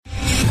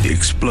the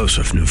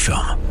explosive new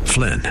film,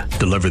 Flynn,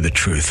 deliver the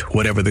truth,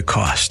 whatever the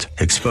cost.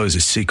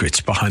 Exposes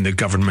secrets behind the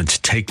government's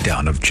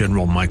takedown of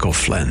General Michael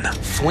Flynn.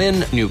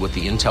 Flynn knew what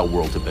the intel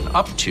world had been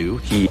up to.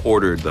 He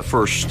ordered the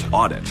first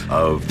audit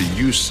of the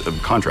use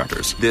of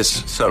contractors.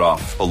 This set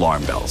off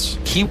alarm bells.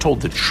 He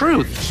told the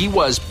truth. He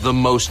was the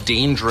most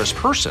dangerous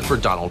person for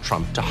Donald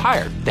Trump to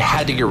hire. They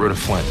had to get rid of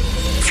Flynn.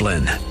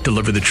 Flynn,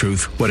 deliver the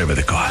truth, whatever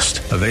the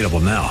cost. Available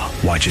now.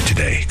 Watch it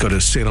today. Go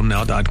to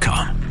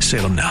salemnow.com.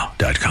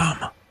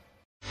 salemnow.com.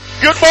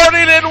 Good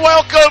morning and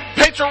welcome,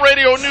 Patriot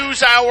Radio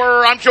News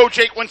Hour. I'm Joe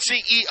Jaquin,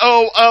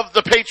 CEO of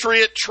the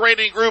Patriot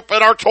Trading Group,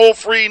 and our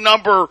toll-free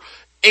number,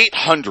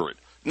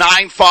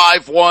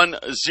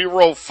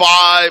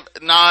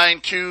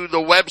 800-951-0592. The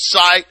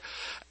website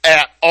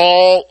at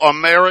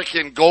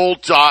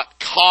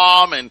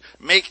allamericangold.com, and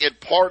make it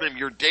part of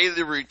your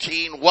daily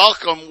routine.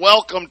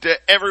 Welcome to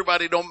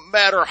everybody, no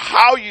matter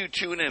how you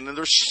tune in. And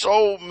there's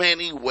so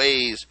many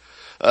ways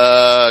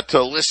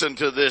to listen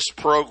to this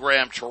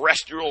program.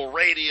 Terrestrial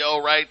radio,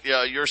 right?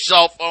 Your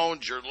cell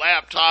phones, your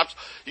laptops.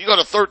 You go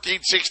to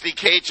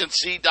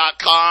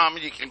 1360khnc.com.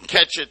 You can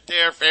catch it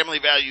there. Family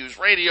Values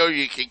Radio,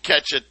 you can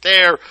catch it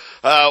there.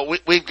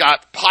 We've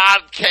got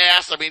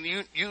podcasts. I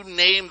mean, you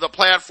name the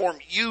platform.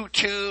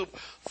 YouTube.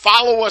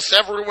 Follow us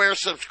everywhere.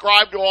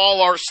 Subscribe to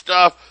all our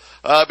stuff,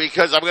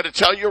 because I'm going to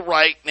tell you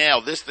right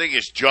now, this thing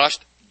is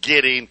just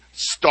getting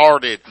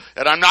started.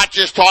 And I'm not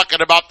just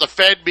talking about the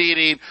Fed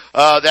meeting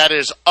that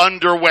is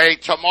underway.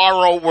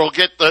 Tomorrow we'll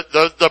get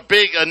the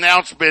big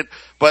announcement.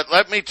 But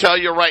let me tell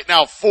you right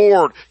now,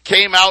 Ford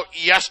came out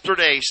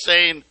yesterday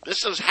saying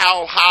this is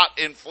how hot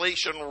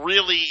inflation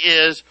really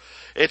is.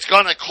 It's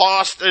going to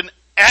cost an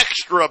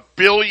extra $1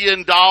 billion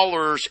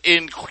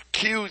in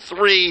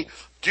Q3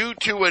 due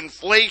to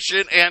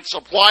inflation and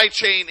supply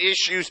chain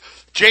issues.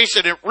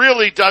 Jason, it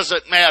really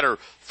doesn't matter.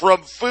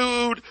 From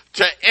food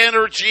to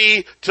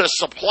energy to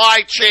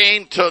supply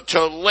chain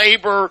to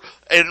labor,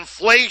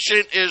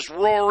 inflation is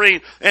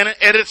roaring, and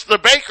it's the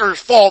bankers'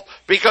 fault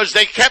because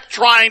they kept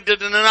trying to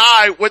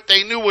deny what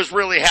they knew was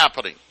really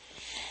happening.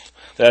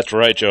 That's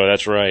right, Joe.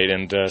 That's right.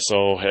 And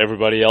so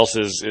everybody else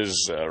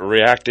is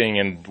reacting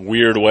in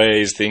weird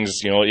ways. Things,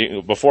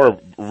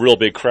 before real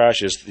big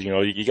crashes,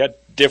 you got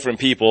different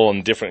people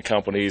and different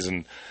companies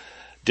and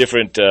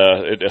different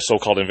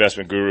so-called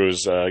investment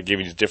gurus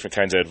giving you different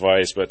kinds of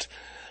advice. But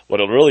what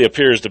it really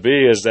appears to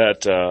be is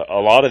that a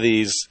lot of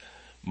these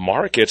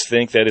markets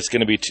think that it's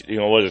going to be,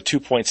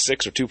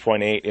 2.6 or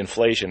 2.8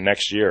 inflation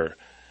next year.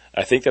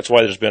 I think that's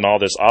why there's been all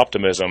this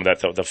optimism that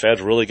the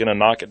Fed's really going to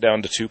knock it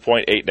down to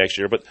 2.8 next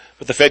year. But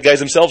the Fed guys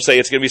themselves say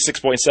it's going to be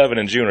 6.7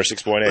 in June or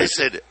 6.8.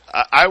 Listen,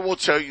 I will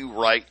tell you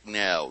right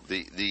now,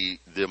 the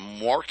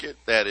market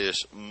that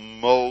is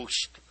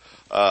most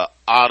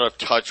out of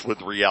touch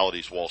with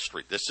reality is Wall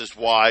Street. This is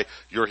why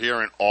you're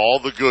hearing all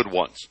the good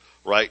ones.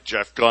 Right,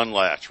 Jeff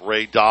Gundlach,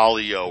 Ray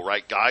Dalio,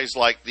 right, guys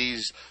like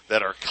these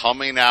that are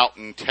coming out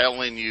and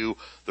telling you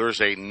there's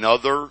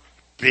another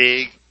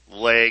big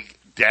leg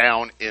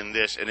down in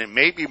this, and it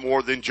may be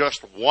more than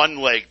just one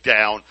leg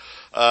down,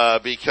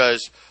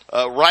 because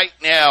right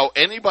now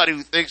anybody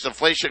who thinks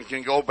inflation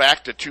can go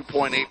back to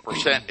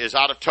 2.8% is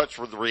out of touch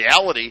with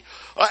reality.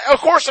 Of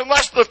course,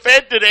 unless the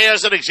Fed today,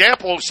 as an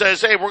example,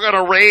 says, hey, we're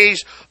going to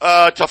raise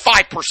to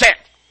 5%.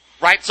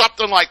 Right,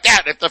 something like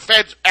that. If the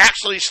Fed's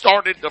actually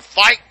started to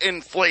fight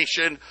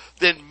inflation,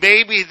 then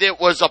maybe there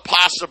was a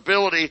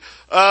possibility.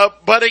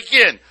 But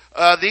again,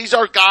 these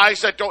are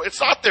guys that don't,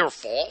 it's not their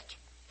fault.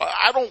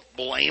 I don't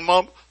blame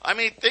them. I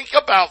mean, think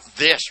about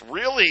this.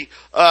 Really,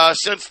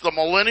 since the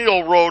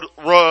millennial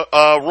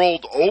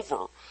rolled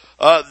over,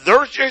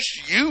 they're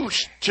just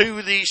used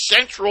to the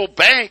central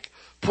bank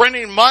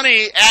printing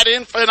money ad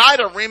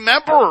infinitum.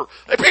 Remember,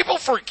 people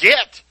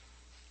forget.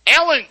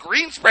 Alan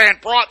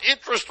Greenspan brought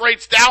interest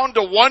rates down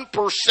to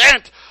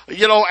 1%,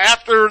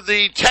 after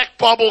the tech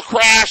bubble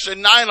crash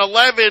in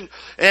 9/11,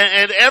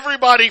 and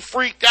everybody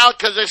freaked out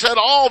because they said,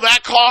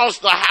 that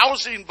caused the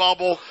housing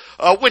bubble,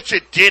 which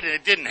it did.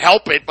 It didn't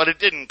help it, but it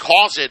didn't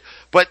cause it.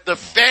 But the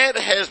Fed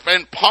has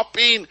been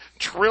pumping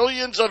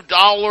trillions of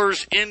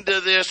dollars into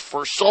this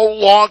for so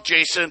long,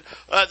 Jason.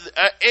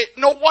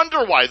 No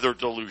wonder why they're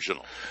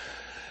delusional.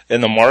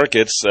 And the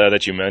markets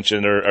that you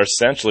mentioned are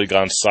essentially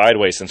gone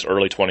sideways since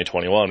early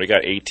 2021. We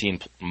got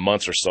 18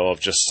 months or so of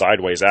just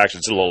sideways action.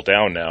 It's a little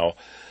down now.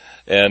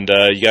 And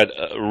you got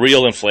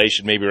real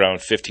inflation, maybe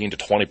around 15 to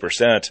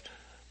 20%.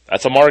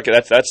 That's a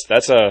market.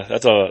 That's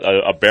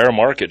a bear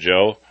market,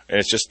 Joe. And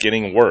it's just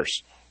getting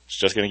worse. It's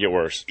just going to get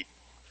worse.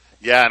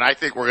 Yeah, and I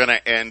think we're going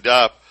to end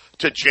up,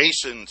 to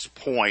Jason's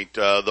point,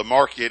 the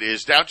market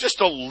is down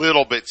just a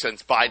little bit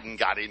since Biden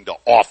got into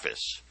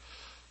office.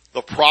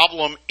 The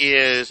problem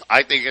is,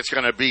 I think it's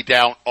going to be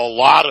down a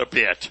lot of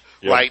bit,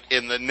 right,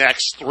 in the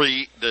next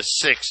 3 to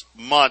 6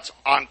 months,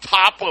 on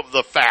top of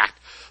the fact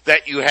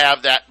that you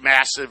have that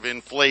massive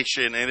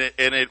inflation, and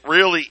it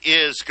really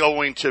is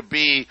going to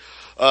be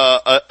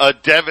a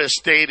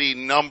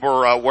devastating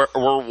number.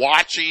 We're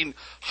watching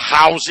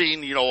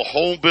housing,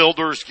 home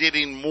builders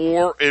getting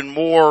more and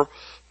more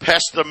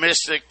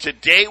pessimistic.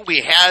 Today we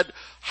had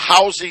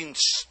housing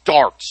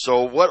starts.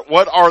 So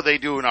what are they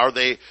doing? Are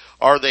they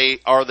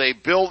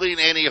building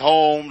any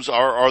homes?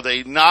 Are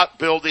they not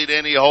building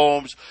any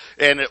homes?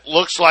 And it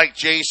looks like,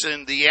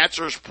 Jason, the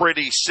answer is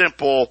pretty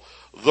simple.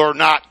 They're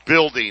not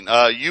building.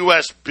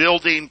 U.S.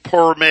 building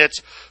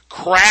permits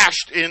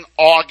crashed in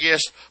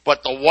August,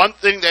 but the one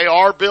thing they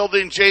are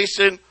building,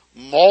 Jason,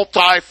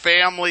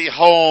 multifamily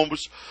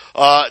homes.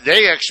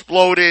 They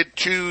exploded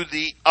to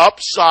the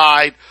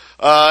upside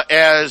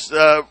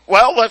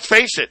well, let's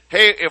face it.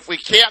 Hey, if we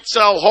can't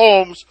sell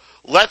homes,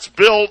 let's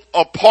build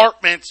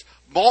apartments.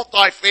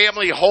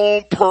 Multifamily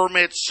home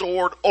permits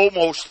soared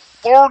almost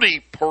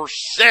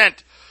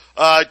 30%.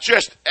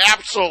 Just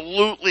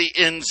absolutely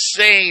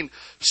insane.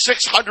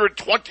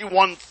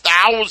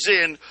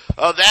 621,000.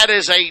 That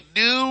is a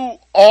new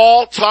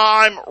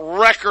all-time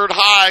record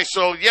high.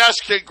 So, yes,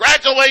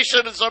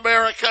 congratulations,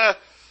 America.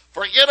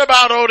 Forget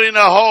about owning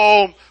a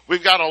home.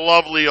 We've got a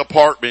lovely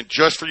apartment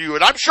just for you.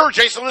 And I'm sure,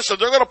 Jason, listen,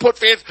 they're going to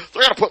put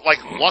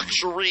like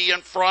luxury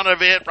in front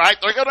of it, right?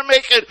 They're going to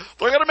make it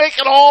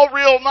all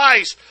real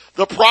nice.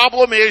 The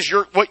problem is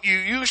what you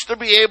used to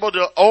be able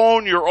to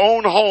own your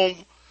own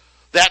home,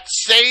 that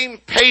same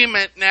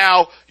payment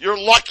now, you're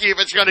lucky if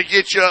it's going to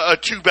get you a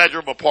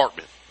 2-bedroom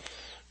apartment.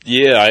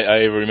 Yeah,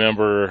 I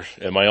remember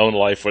in my own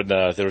life when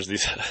there was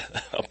these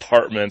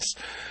apartments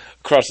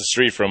across the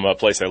street from a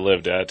place I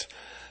lived at.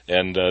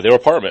 And they were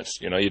apartments.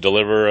 You know, you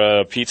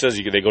deliver pizzas,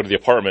 they go to the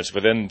apartments.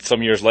 But then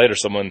some years later,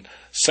 someone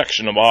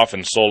sectioned them off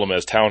and sold them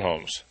as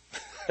townhomes.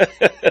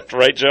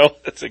 Right, Joe?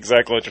 That's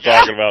exactly what you're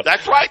talking about.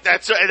 That's right.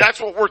 That's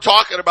what we're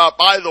talking about.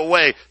 By the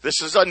way,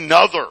 this is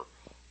another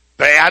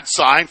bad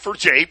sign for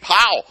Jay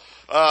Powell.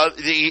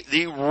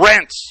 The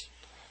rents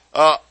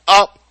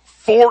up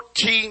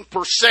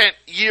 14%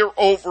 year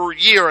over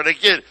year. And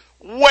again,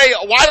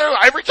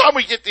 every time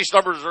we get these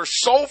numbers, they're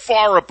so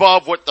far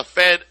above what the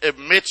Fed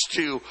admits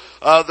to.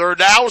 They're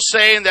now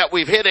saying that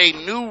we've hit a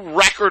new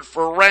record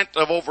for rent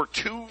of over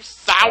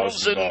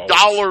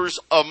 $2,000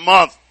 a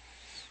month.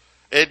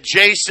 And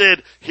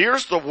Jason,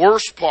 here's the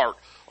worst part.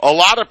 A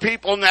lot of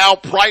people now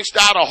priced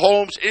out of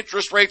homes.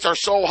 Interest rates are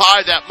so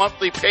high that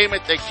monthly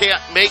payment, they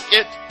can't make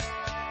it.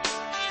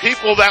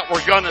 People that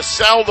were going to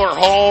sell their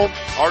home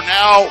are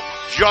now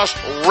just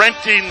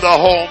renting the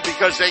home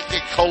because they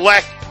can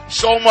collect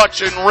so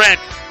much in rent.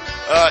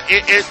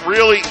 It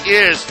really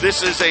is.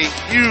 This is a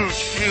huge,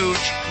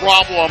 huge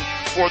problem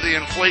for the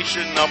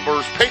inflation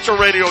numbers. Patriot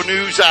Radio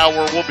News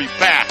Hour. We'll be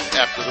back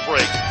after the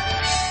break.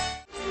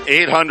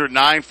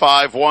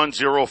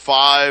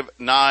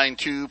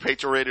 800-951-0592.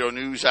 Patriot Radio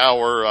News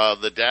Hour.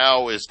 The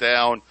Dow is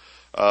down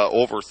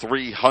over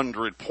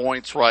 300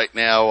 points right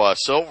now.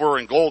 Silver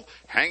and gold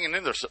hanging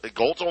in there.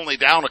 Gold's only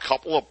down a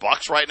couple of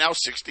bucks right now,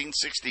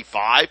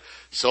 $16.65.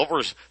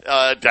 Silver's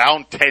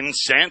down 10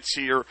 cents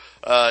here,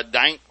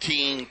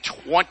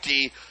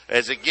 $19.20.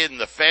 As again,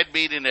 the Fed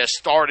meeting has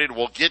started.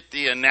 We'll get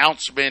the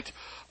announcement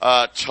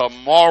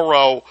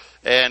tomorrow,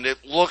 and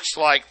it looks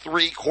like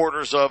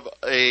 0.75 of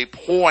a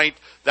point.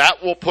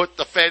 That will put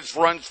the Fed's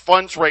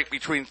funds rate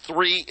between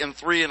 3 and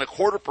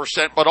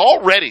 3.25%. But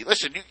already,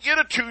 listen, you get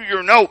a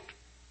 2-year note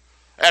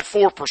at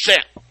 4%.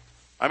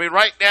 I mean,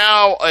 right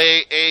now,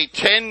 a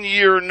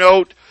 10-year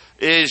note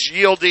is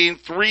yielding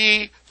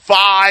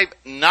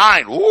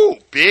 3.59. Ooh,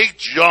 big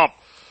jump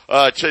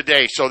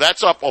today. So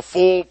that's up a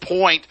full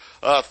point,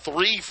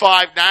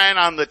 3.59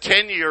 on the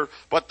 10-year,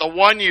 but the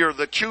 1-year,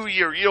 the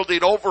 2-year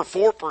yielding over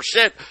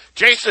 4%.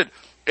 Jason,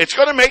 it's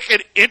going to make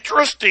it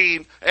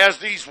interesting as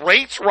these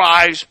rates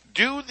rise.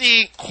 Do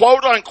the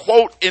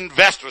quote-unquote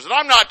investors, and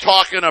I'm not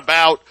talking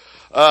about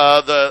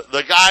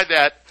the guy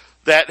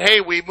that,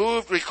 hey, we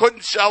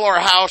couldn't sell our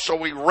house, so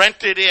we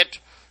rented it,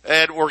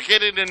 and we're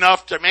getting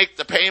enough to make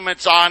the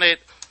payments on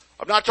it.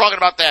 I'm not talking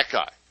about that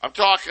guy. I'm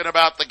talking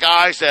about the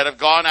guys that have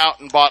gone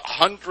out and bought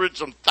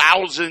hundreds of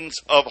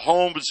thousands of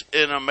homes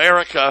in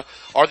America.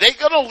 Are they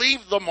going to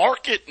leave the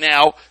market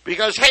now?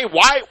 Because, hey,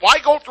 why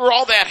go through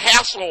all that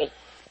hassle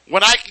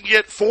when I can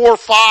get 4,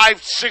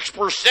 5,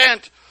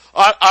 6%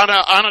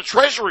 on a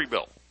Treasury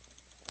bill?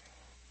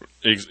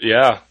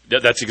 Yeah,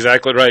 that's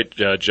exactly right,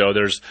 Joe.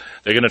 They're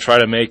going to try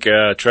to make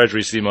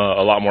Treasury seem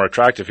a lot more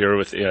attractive here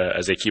with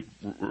as they keep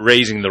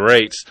raising the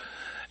rates,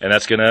 and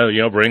that's going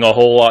to bring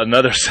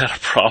another set of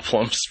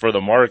problems for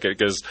the market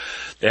because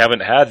they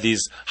haven't had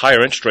these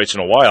higher interest rates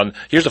in a while. And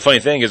here's the funny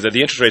thing: is that the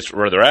interest rates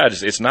where they're at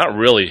it's not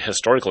really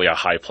historically a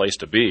high place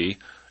to be.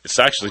 It's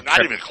actually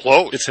not even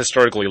close. It's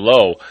historically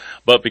low,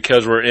 but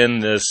because we're in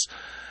this.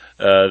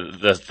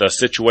 The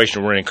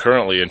situation we're in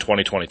currently in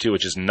 2022,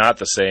 which is not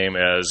the same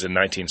as in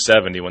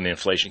 1970 when the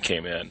inflation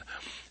came in,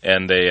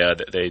 and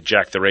they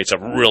jacked the rates up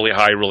really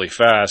high, really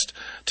fast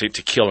to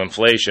kill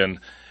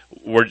inflation.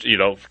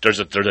 There's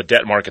a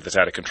debt market that's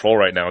out of control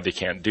right now. They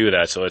can't do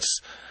that, so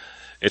it's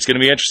going to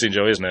be interesting,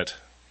 Joe, isn't it?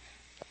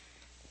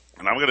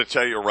 And I'm going to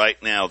tell you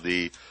right now,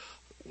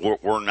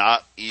 we're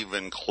not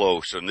even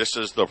close, and this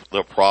is the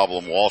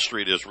problem. Wall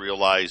Street is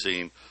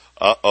realizing,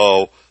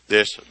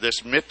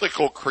 this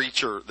mythical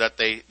creature that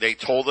they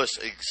told us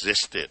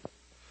existed,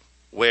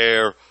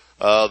 where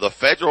the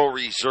Federal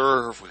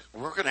Reserve,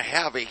 we're going to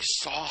have a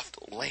soft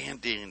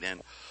landing,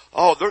 and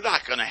they're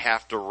not going to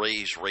have to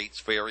raise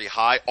rates very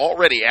high.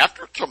 Already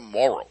after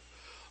tomorrow,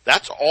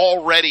 that's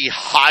already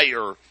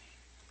higher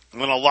than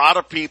what a lot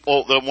of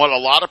people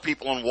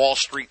on Wall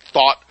Street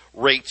thought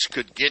rates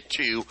could get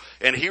to.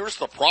 And here's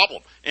the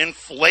problem.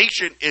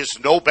 Inflation is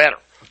no better.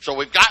 So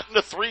we've gotten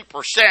to 3%,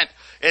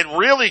 and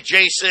really,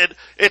 Jason,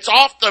 it's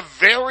off the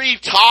very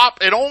top,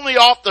 and only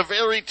off the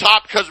very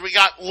top because we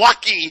got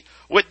lucky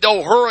with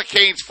no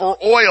hurricanes for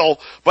oil.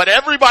 But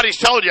everybody's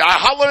telling you,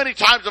 how many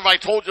times have I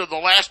told you in the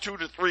last 2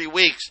 to 3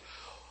 weeks,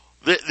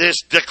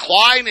 this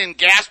decline in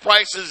gas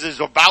prices is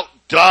about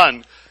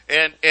done,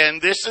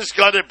 and this is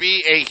going to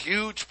be a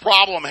huge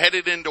problem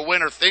headed into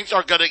winter. Things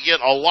are going to get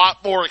a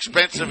lot more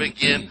expensive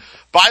again.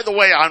 By the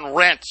way, on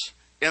rents,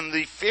 in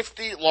the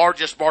 50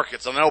 largest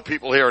markets, and I know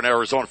people here in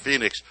Arizona,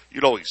 Phoenix,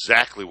 you know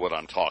exactly what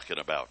I'm talking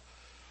about.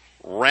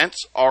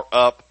 Rents are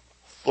up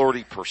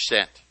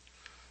 30%.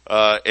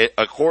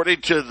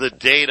 According to the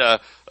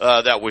data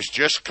that was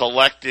just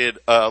collected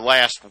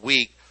last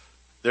week,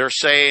 they're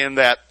saying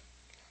that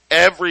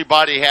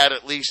everybody had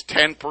at least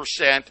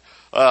 10%,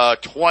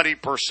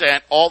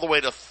 20%, all the way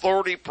to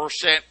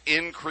 30%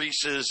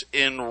 increases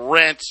in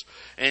rents.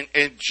 And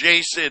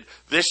Jason,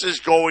 this is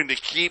going to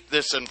keep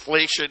this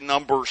inflation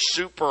number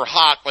super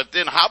hot. But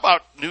then how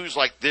about news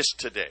like this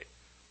today?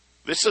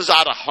 This is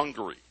out of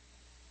Hungary.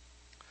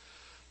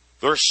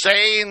 They're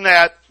saying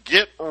that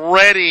get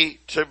ready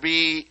to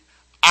be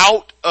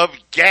out of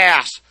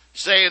gas,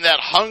 saying that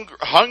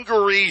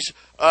Hungary's,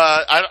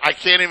 I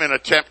can't even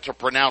attempt to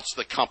pronounce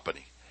the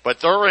company, but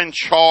they're in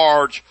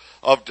charge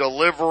of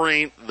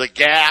delivering the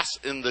gas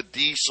and the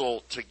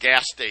diesel to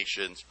gas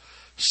stations,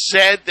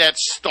 said that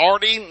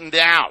starting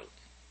now,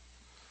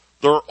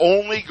 they're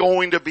only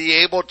going to be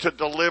able to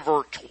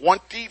deliver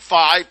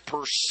 25%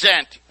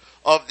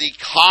 of the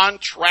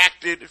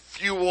contracted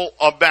fuel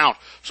amount.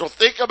 So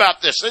think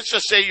about this. Let's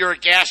just say you're a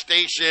gas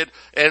station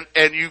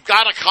and you've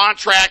got a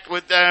contract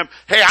with them.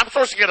 Hey, I'm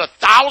supposed to get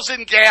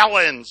 1,000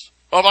 gallons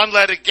of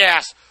unleaded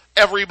gas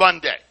every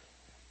Monday.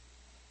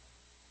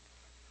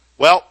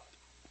 Well,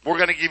 we're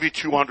going to give you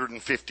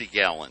 250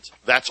 gallons.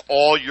 That's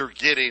all you're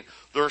getting.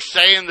 They're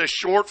saying the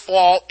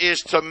shortfall is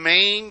to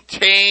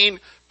maintain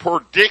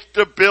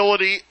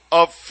predictability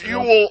of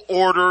fuel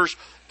orders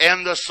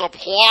and the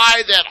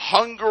supply that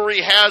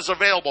Hungary has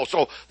available.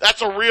 So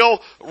that's a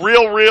real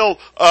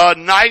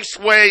nice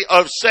way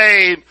of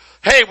saying,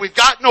 hey, we've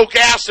got no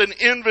gas in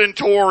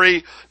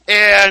inventory,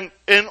 and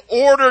in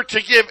order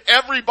to give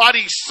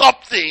everybody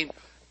something,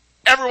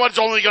 everyone's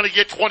only going to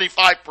get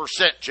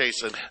 25%,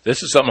 Jason.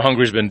 This is something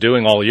Hungary's been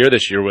doing all year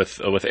this year with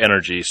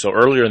energy. So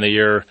earlier in the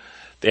year,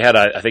 they had,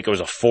 I think it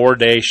was a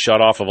 4-day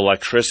shutoff of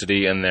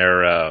electricity in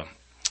their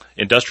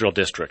industrial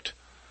district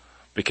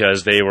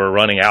because they were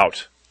running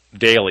out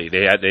daily.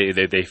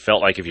 They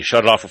felt like if you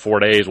shut it off for 4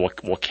 days,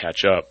 we'll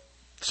catch up.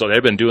 So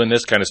they've been doing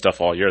this kind of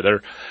stuff all year.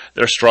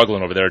 They're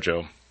struggling over there,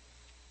 Joe.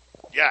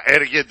 Yeah,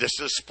 and again, this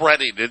is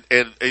spreading.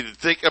 And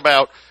think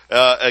about,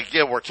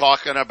 again, we're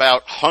talking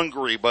about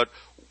Hungary, but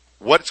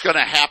what's going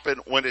to happen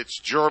when it's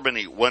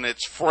Germany, when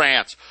it's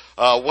France?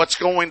 What's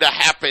going to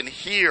happen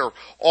here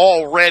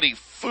already?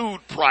 Food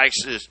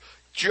prices,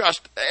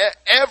 just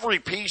every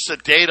piece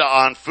of data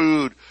on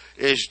food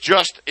is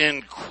just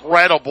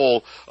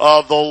incredible.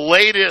 The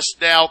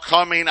latest now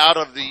coming out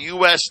of the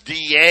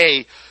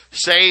USDA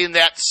saying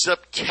that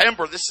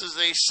September, this is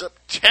a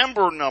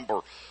September number,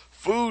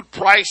 food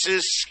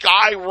prices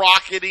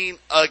skyrocketing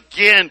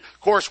again.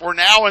 Of course, we're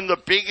now in the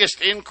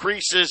biggest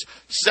increases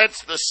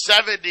since the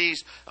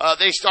 70s.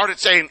 They started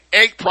saying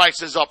egg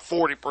prices up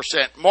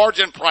 40%,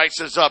 margarine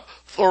prices up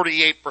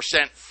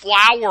 38%,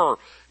 flour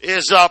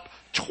is up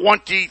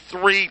 23%.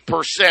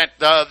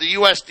 The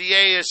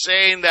USDA is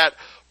saying that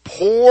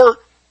poor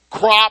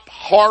crop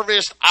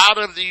harvest out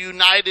of the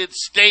United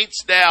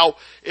States now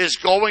is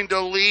going to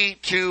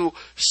lead to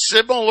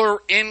similar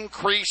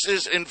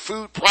increases in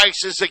food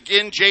prices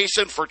again,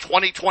 Jason, for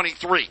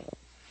 2023.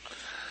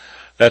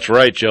 That's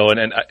right, Joe.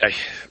 And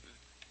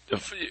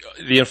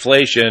the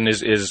inflation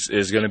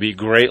is going to be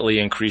greatly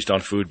increased on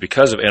food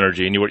because of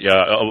energy. And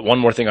one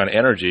more thing on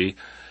energy.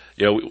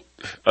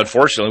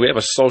 Unfortunately, we have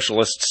a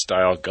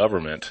socialist-style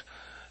government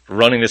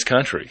running this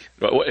country.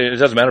 It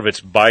doesn't matter if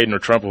it's Biden or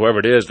Trump or whoever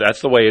it is.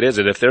 That's the way it is.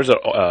 And if there's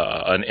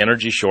an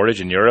energy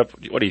shortage in Europe,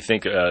 what do you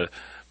think?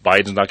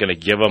 Biden's not going to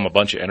give them a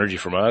bunch of energy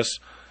from us?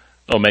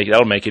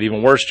 That'll make it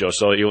even worse, Joe.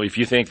 So if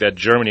you think that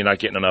Germany not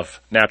getting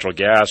enough natural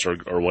gas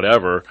or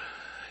whatever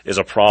is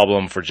a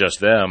problem for just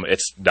them,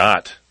 it's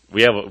not.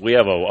 We have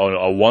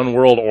a one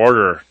world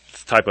order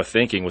type of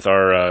thinking with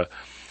our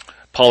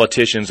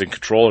politicians and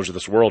controllers of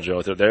this world,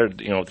 Joe.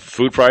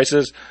 Food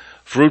prices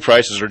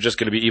are just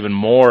going to be even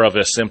more of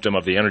a symptom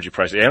of the energy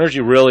price. The energy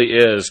really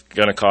is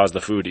going to cause the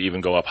food to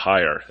even go up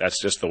higher.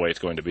 That's just the way it's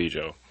going to be,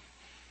 Joe.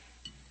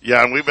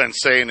 Yeah, and we've been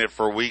saying it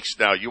for weeks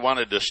now. You want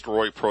to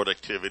destroy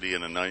productivity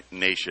in a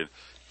nation,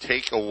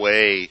 take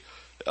away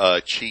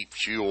cheap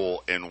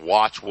fuel and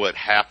watch what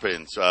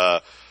happens.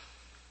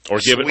 Or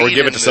give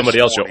it to somebody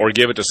else, Joe. Or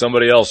give it to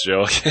somebody else,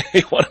 Joe.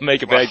 You want to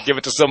make it bad, give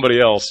it to somebody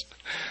else.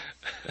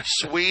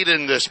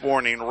 Sweden this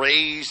morning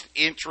raised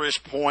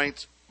interest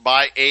points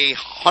by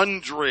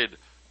 100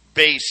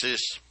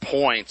 basis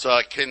points.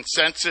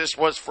 Consensus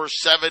was for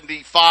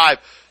 75.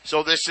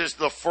 So this is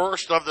the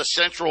first of the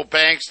central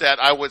banks that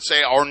I would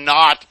say are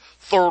not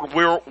third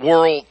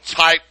world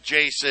type,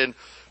 Jason,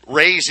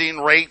 raising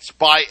rates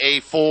by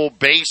a full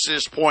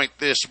basis point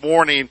this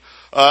morning.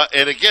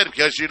 And again,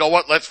 because you know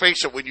what? Let's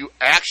face it, when you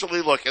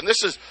actually look, and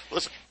listen,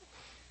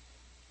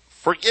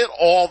 forget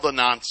all the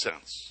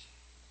nonsense.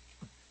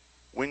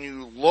 When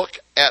you look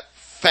at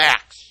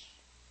facts,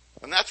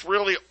 and that's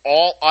really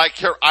all I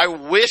care. I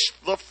wish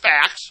the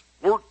facts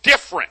were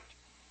different.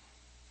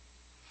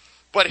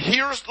 But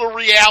here's the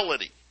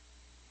reality.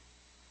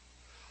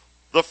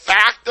 The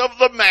fact of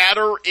the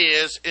matter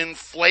is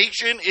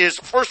inflation is,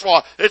 first of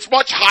all, it's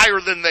much higher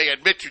than they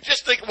admit to.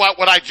 Just think about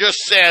what I just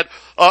said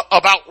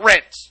about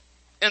rents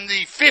in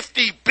the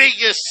 50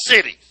 biggest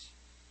cities,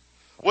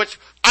 which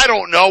I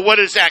don't know, what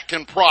does that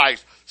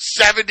comprise?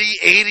 70,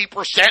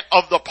 80%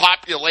 of the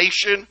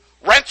population?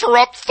 Rents are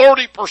up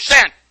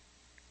 30%.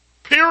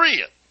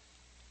 Period.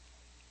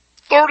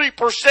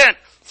 30%.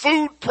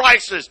 Food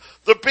prices,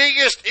 the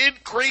biggest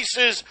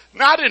increases,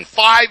 not in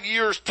 5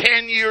 years,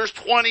 10 years,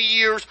 20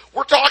 years.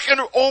 We're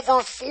talking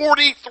over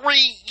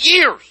 43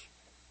 years.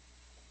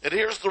 And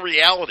here's the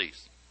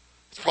realities.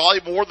 It's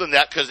probably more than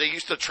that because they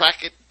used to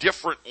track it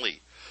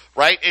differently,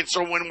 right? And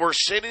so when we're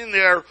sitting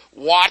there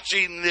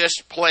watching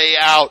this play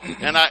out,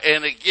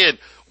 and again,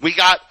 we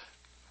got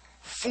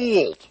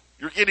fooled.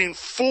 You're getting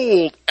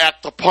fooled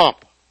at the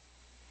pump.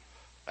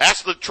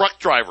 Ask the truck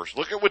drivers.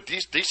 Look at what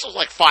diesel's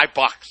like $5.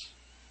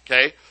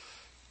 Okay?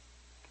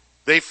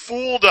 They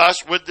fooled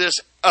us with this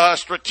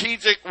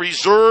strategic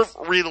reserve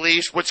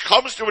release, which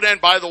comes to an end,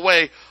 by the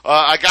way.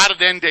 I got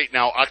an end date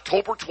now.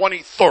 October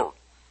 23rd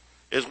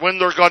is when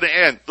they're going to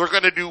end. They're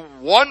going to do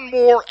one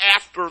more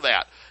after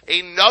that.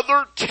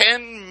 Another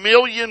 10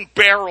 million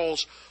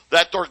barrels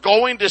that they're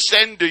going to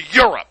send to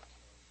Europe.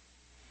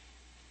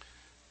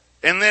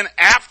 And then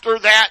after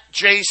that,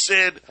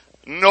 Jason,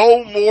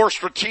 no more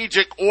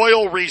strategic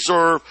oil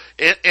reserve.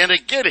 And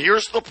again,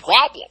 here's the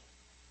problem.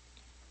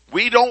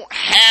 We don't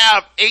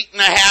have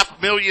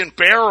 8.5 million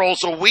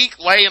barrels a week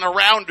laying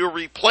around to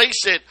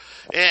replace it.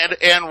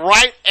 And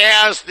right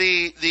as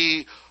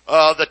the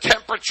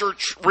temperature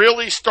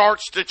really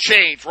starts to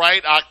change,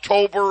 right?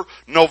 October,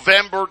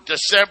 November,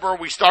 December,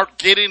 we start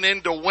getting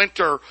into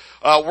winter.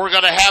 We're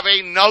going to have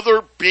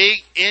another big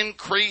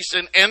increase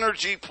in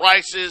energy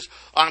prices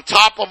on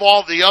top of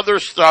all the other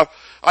stuff.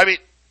 I mean,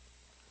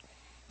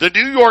 the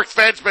New York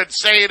Fed's been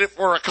saying it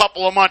for a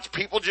couple of months.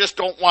 People just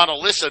don't want to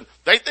listen.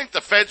 They think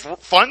the Fed's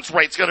funds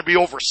rate's going to be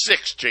over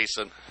 6,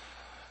 Jason.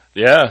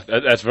 Yeah,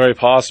 that's very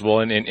possible.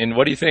 And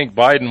what do you think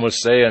Biden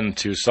was saying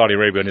to Saudi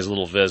Arabia in his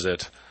little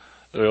visit?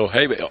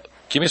 Hey,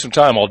 give me some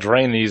time. I'll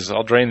drain these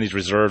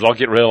reserves. I'll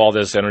get rid of all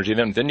this energy.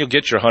 Then you'll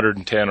get your $110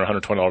 or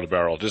 $120 a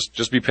barrel.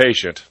 Just be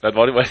patient.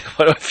 What do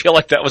I feel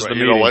like that was the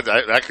meeting? You know what?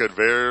 That could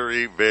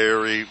very,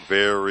 very,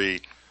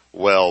 very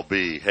well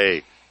be.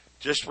 Hey,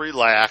 just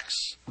relax.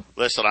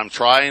 Listen, I'm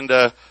trying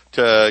to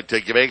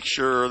make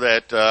sure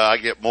that I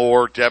get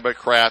more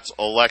Democrats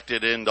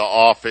elected into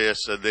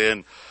office, and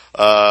then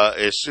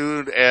as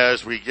soon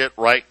as we get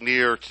right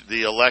near to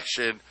the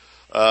election,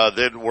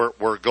 then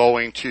we're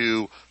going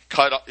to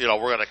cut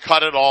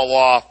it all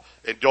off.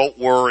 And don't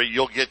worry,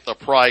 you'll get the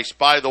price.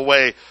 By the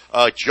way,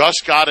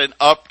 just got an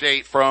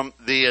update from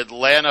the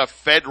Atlanta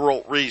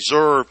Federal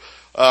Reserve.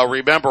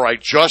 Remember, I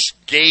just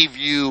gave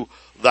you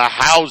the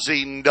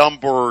housing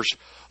numbers.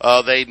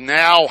 They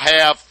now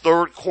have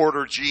third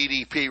quarter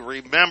GDP.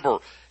 Remember,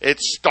 it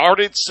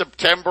started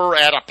September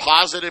at a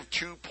positive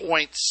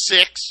 2.6.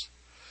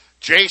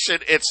 Jason,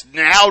 it's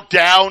now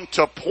down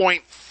to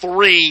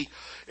 0.3.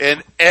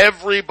 And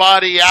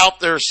everybody out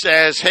there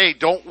says, hey,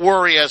 don't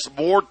worry, as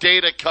more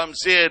data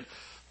comes in,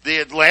 the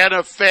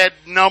Atlanta Fed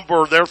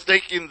number, they're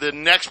thinking the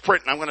next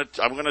print, and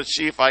I'm gonna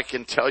see if I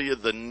can tell you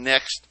the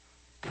next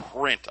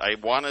print. I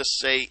want to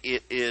say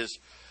it is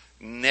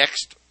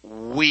next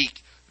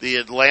week. The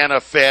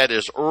Atlanta Fed,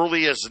 as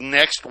early as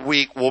next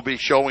week, will be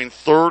showing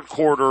third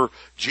quarter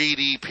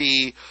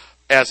GDP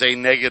as a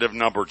negative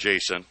number,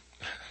 Jason.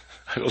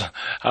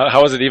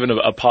 How is it even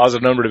a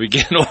positive number to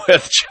begin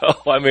with, Joe?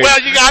 I mean,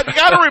 well, you got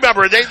to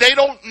remember they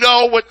don't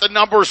know what the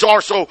numbers are.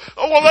 So,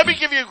 let me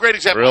give you a great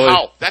example. Really?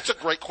 How? That's a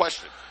great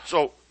question.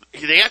 So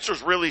the answer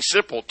is really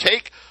simple.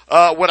 Take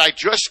what I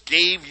just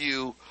gave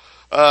you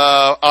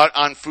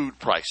on food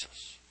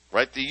prices,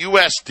 right? The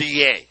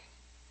USDA.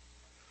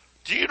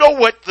 Do you know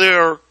what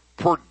their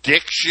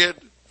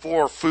prediction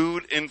for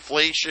food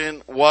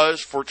inflation was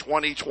for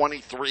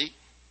 2023? 2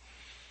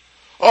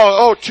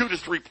 to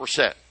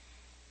 3%.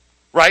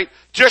 Right?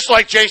 Just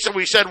like, Jason,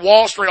 we said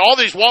Wall Street,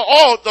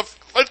 the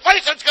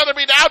inflation's going to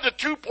be down to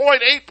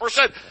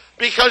 2.8%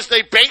 because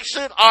they base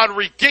it on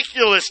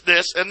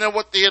ridiculousness. And then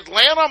what the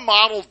Atlanta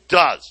model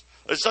does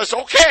is says,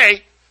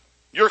 okay,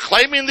 you're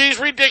claiming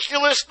these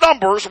ridiculous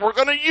numbers. We're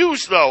going to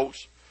use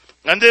those.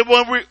 And then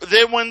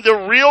when the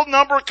real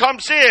number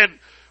comes in,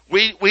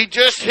 we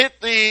just hit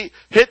the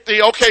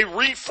okay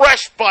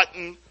refresh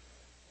button,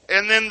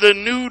 and then the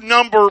new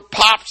number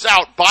pops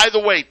out. By the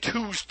way,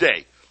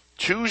 Tuesday,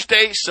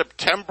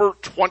 September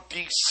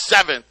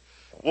 27th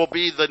will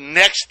be the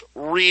next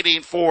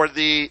reading for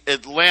the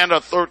Atlanta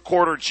third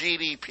quarter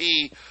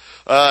GDP.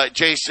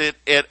 Jason,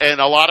 and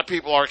a lot of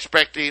people are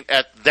expecting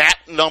at that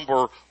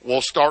number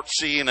we'll start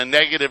seeing a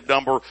negative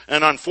number.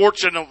 And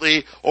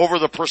unfortunately, over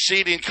the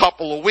preceding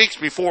couple of weeks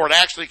before it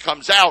actually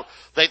comes out,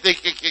 they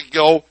think it could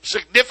go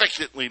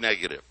significantly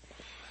negative.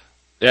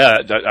 Yeah,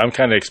 I'm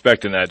kind of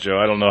expecting that, Joe.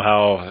 I don't know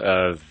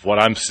how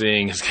what I'm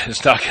seeing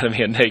is not going to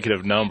be a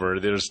negative number.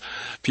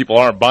 People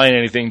aren't buying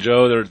anything,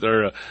 Joe.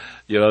 They're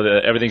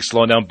everything's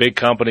slowing down. Big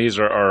companies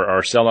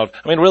are selling off.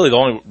 I mean, really, the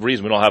only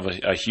reason we don't have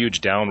a huge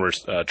downward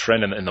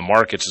trend in the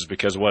markets is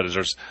because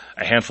there's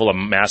a handful of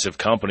massive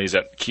companies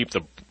that keep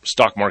the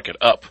stock market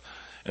up,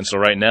 and so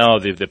right now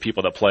the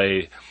people that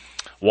play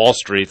Wall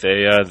Street,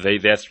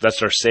 that's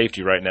their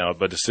safety right now.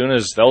 But as soon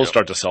as those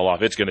start to sell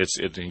off, it's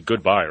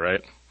goodbye,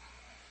 right?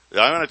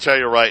 I'm going to tell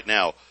you right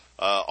now,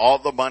 all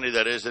the money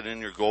that isn't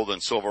in your gold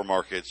and silver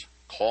markets,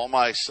 call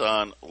my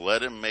son.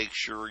 Let him make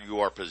sure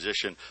you are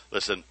positioned.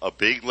 Listen, a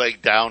big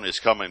leg down is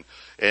coming.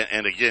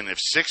 And again, if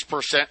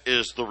 6%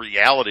 is the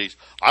realities,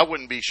 I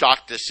wouldn't be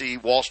shocked to see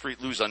Wall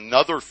Street lose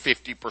another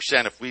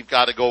 50% if we've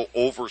got to go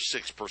over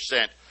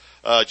 6%.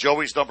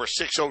 Joey's number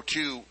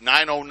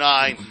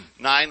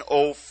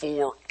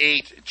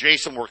 602-909-9048.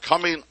 Jason, we're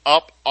coming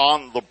up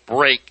on the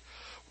break.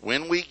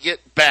 When we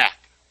get back,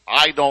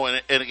 I know,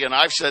 and again,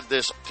 I've said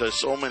this to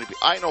so many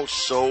people. I know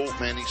so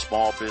many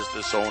small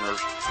business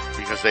owners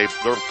because they're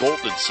gold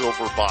and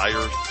silver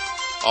buyers.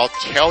 I'll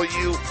tell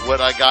you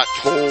what I got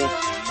told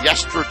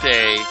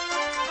yesterday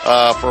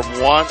from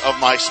one of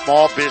my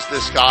small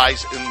business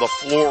guys in the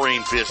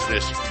flooring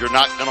business. You're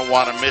not going to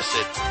want to miss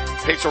it.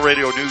 Patriot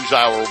Radio News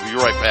Hour. We'll be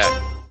right back.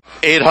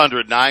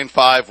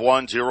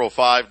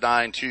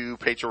 800-951-0592.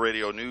 Patriot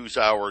Radio News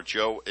Hour.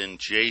 Joe and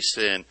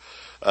Jason.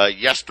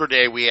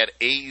 Yesterday we had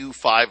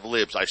AU5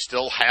 libs. I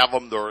still have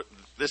them.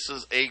 This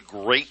is a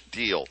great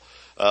deal.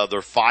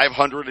 They're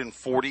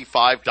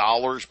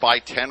 $545. Buy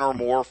 10 or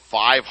more,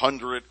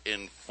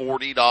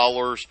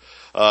 $540.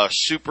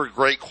 Super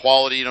great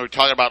quality. You know, we're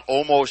talking about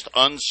almost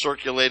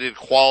uncirculated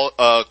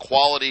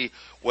quality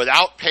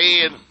without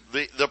paying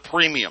the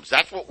premiums.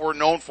 That's what we're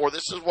known for.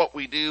 This is what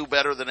we do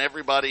better than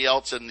everybody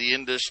else in the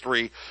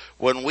industry.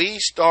 When we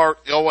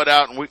start going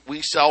out and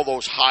we sell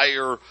those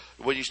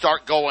when you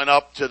start going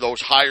up to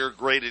those higher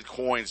graded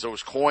coins,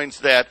 those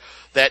coins that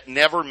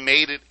never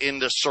made it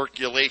into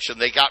circulation,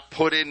 they got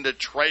put into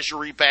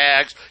treasury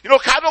bags. You know,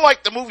 kind of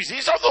like the movies.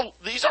 These are the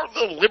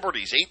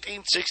Liberties,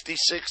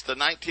 1866 to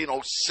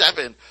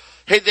 1907.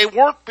 Hey, they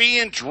weren't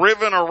being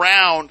driven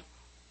around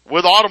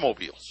with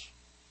automobiles.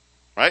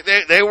 Right?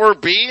 They were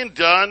being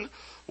done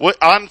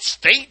on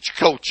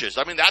stagecoaches.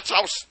 I mean, that's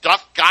how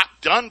stuff got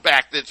done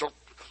back then. So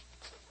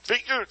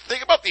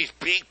think about these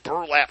big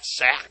burlap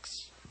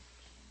sacks.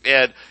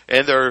 And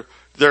they're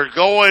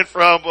going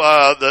from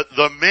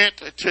the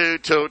mint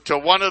to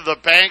one of the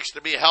banks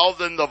to be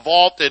held in the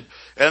vault, and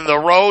the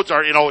roads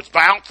are,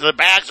 the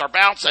bags are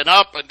bouncing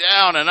up and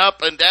down and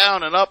up and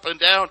down and up and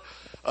down.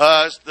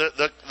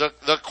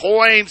 The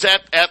coins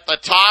at the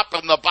top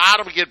and the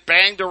bottom get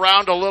banged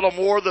around a little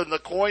more than the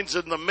coins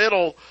in the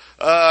middle,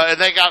 and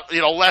they got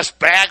less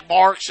bag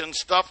marks and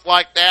stuff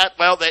like that.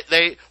 Well,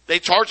 they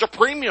charge a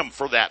premium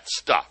for that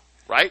stuff,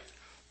 right?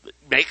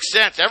 Makes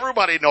sense.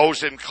 Everybody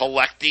knows in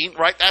collecting,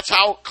 right? That's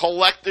how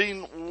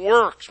collecting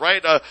works,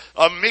 right? A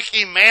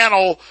Mickey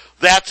Mantle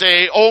that's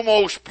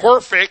almost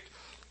perfect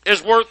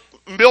is worth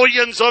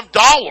millions of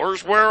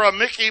dollars, where a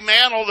Mickey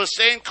Mantle, the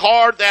same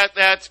card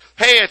that's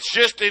it's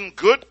just in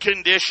good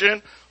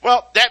condition,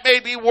 well, that may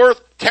be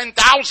worth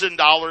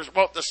 $10,000.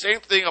 Well, the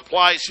same thing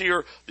applies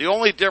here. The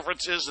only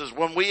difference is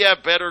when we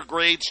have better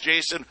grades,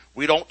 Jason,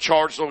 we don't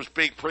charge those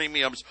big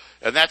premiums,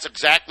 and that's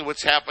exactly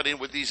what's happening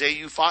with these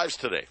AU5s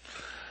today.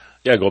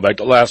 Yeah, go back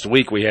to last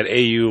week. We had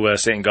AU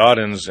St.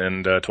 Gaudens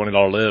and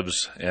 $20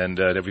 libs, and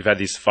we've had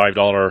these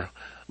 $5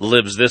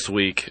 libs this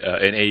week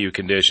in AU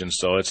conditions.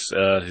 So it's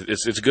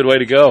a good way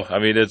to go. I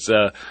mean,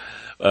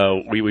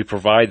 we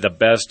provide the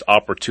best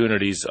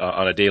opportunities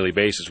on a daily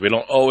basis. We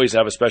don't always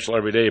have a special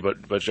every day,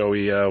 but Joe,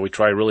 we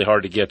try really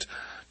hard to get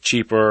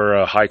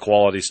cheaper, high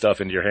quality stuff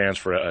into your hands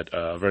for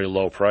a very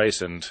low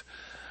price. And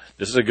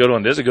this is a good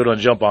one. This is a good one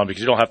to jump on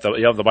because you have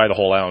to buy the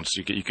whole ounce.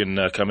 You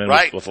can come in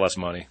with less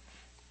money.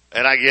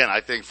 And again,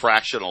 I think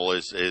fractional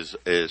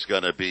is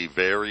going to be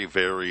very,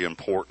 very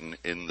important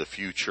in the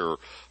future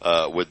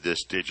with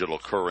this digital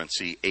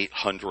currency.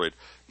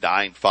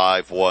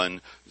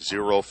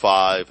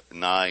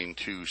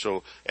 800-951-0592.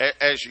 So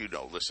as you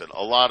know, listen,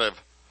 a lot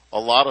of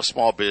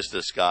small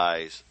business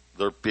guys,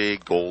 they're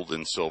big gold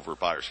and silver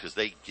buyers because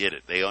they get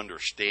it. They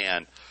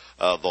understand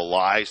the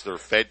lies they're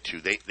fed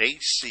to. They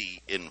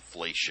see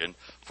inflation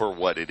for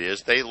what it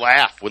is. They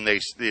laugh when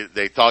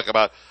they talk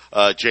about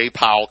Jay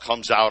Powell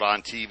comes out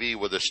on TV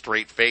with a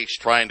straight face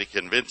trying to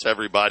convince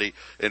everybody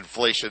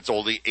inflation's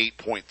only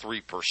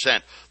 8.3%.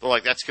 They're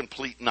like, that's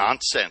complete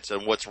nonsense.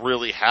 And what's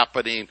really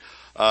happening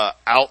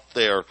out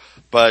there?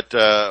 But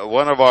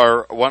one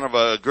of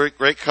a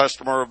great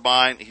customer of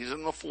mine, he's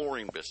in the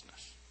flooring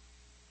business,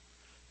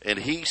 and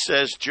he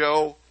says,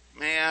 Joe,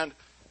 man,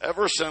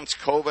 ever since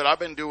COVID, I've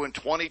been doing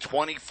 20,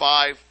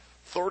 25,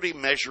 30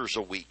 measures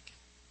a week,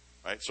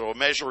 right? So a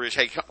measure is,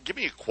 hey, give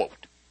me a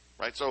quote,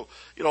 right? So,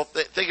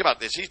 think about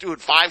this. He's doing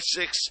 5,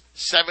 6,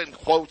 7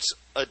 quotes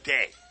a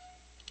day.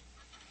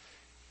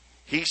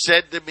 He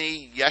said to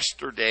me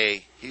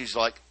yesterday, he's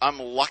like, I'm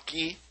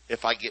lucky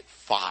if I get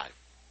 5.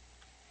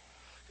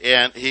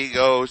 And he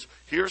goes,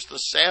 here's the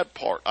sad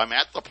part. I'm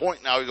at the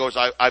point now, he goes,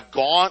 I've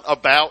gone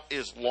about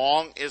as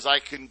long as I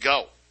can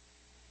go.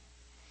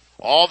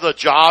 All the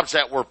jobs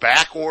that were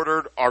back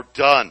ordered are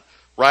done,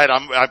 right?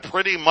 I'm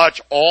pretty much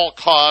all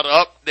caught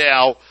up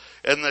now.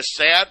 And the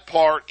sad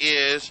part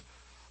is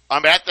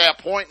I'm at that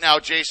point now,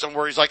 Jason,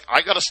 where he's like,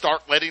 I got to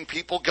start letting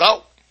people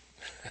go.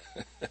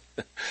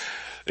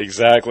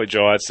 Exactly,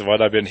 Joe. That's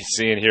what I've been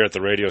seeing here at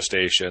the radio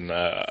station.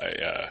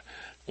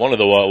 One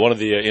of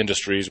the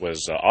industries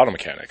was auto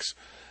mechanics.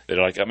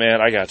 They're like,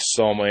 man, I got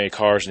so many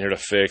cars in here to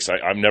fix.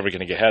 I'm never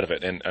going to get ahead of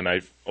it. And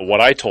what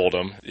I told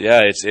them,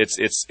 yeah,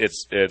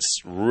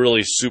 it's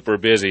really super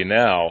busy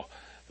now,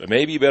 but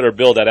maybe you better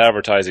build that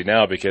advertising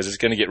now because it's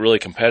going to get really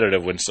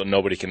competitive when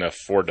nobody can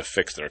afford to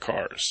fix their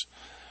cars.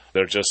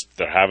 They're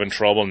having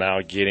trouble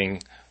now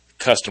getting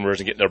customers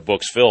and getting their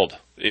books filled.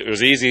 It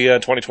was easy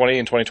in 2020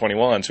 and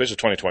 2021, especially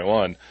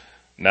 2021.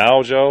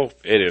 Now, Joe,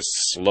 it is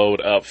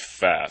slowed up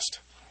fast.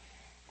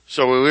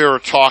 So we were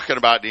talking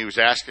about, and he was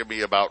asking me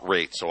about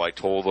rates. So I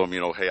told him,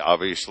 hey,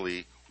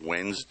 obviously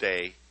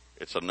Wednesday,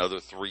 it's another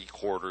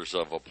 0.75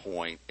 of a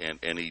point.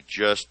 And he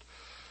just,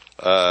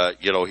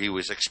 he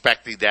was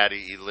expecting that.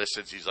 He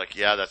listens. He's like,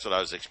 yeah, that's what I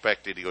was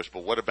expecting. He goes,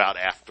 but what about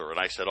after? And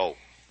I said,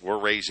 we're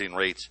raising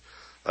rates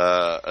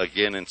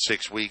again in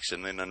 6 weeks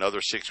and then another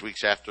 6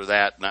 weeks after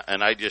that.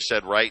 And I just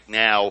said right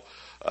now,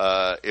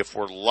 if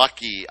we're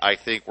lucky, I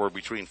think we're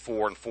between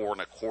 4 and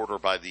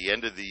 4.25 by the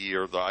end of the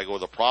year.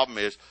 The problem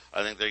is,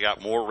 I think they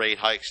got more rate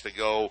hikes to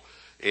go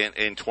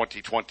in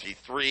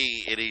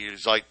 2023. And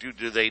he's like, dude,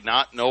 do they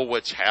not know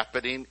what's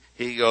happening?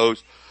 He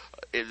goes,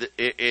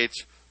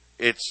 it's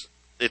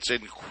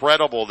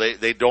incredible.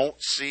 They don't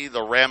see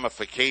the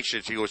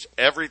ramifications. He goes,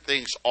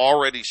 everything's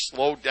already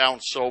slowed down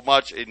so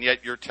much, and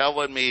yet you're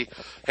telling me,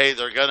 hey,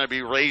 they're going to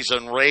be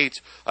raising rates.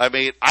 I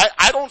mean,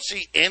 I don't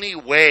see any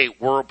way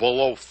we're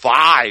below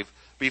 5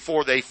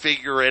 before they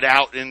figure it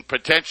out, and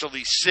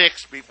potentially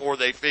 6 before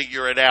they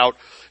figure it out.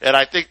 And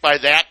I think by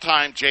that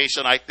time,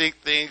 Jason, I think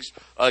things,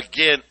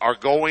 again, are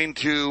going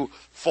to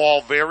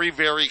fall very,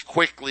 very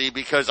quickly,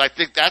 because I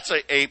think that's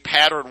a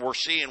pattern we're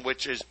seeing,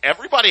 which is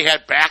everybody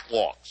had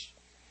backlogs.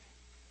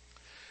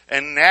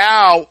 And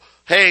now,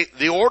 hey,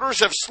 the orders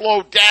have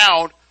slowed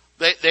down.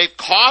 They've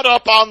caught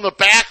up on the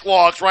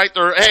backlogs, right?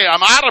 Hey,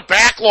 I'm out of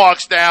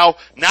backlogs now.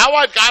 Now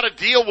I've got to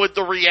deal with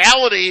the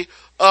reality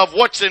of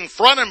what's in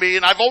front of me,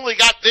 and I've only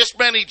got this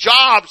many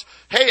jobs.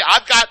 Hey,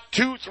 I've got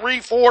 2, 3,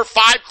 4,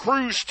 5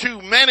 crews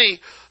too many.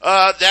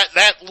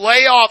 That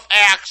layoff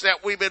axe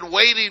that we've been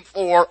waiting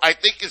for, I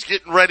think, is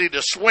getting ready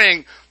to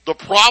swing. The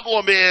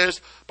problem is,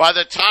 by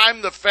the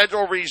time the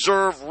Federal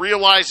Reserve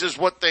realizes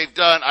what they've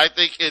done, I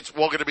think it's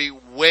going to be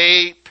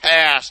way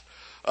past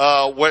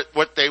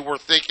what they were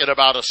thinking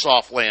about a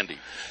soft landing.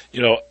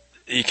 You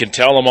can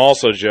tell them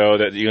also, Joe,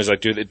 that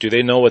do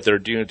they know what they're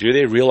doing? Do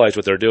they realize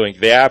what they're doing?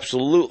 They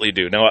absolutely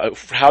do. Now,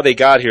 how they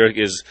got here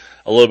is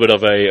a little bit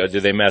of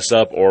did they mess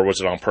up or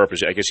was it on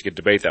purpose? I guess you could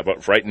debate that.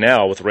 But right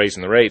now, with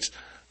raising the rates,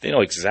 they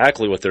know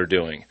exactly what they're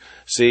doing.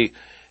 See,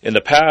 in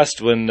the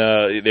past, when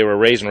they were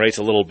raising rates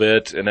a little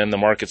bit, and then the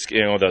markets,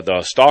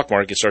 the stock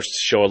market starts to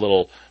show a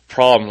little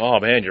problem.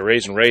 Oh man, you're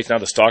raising rates now.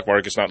 The stock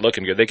market's not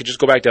looking good. They could just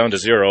go back down to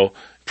zero,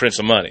 print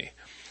some money.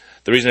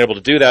 The reason they're able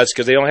to do that is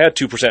because they only had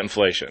 2%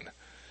 inflation.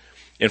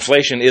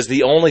 Inflation is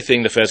the only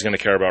thing the Fed's going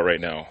to care about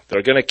right now.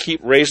 They're going to keep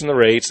raising the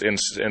rates and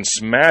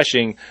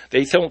smashing.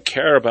 They don't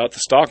care about the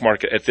stock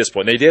market at this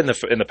point. They did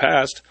in the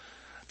past.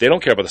 They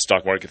don't care about the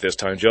stock market this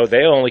time, Joe.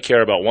 They only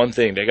care about one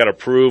thing. They got to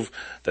prove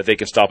that they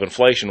can stop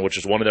inflation, which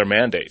is one of their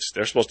mandates.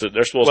 They're supposed to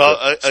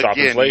stop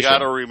again, inflation. You got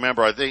to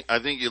remember. I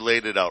think you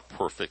laid it out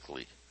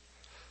perfectly.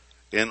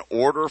 In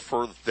order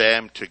for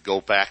them to go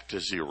back to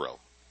zero,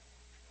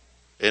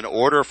 in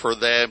order for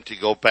them to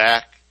go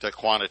back to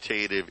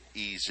quantitative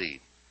easing,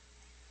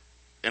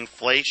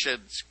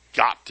 inflation's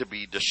got to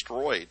be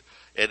destroyed.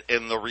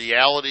 And the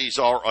realities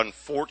are,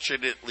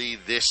 unfortunately,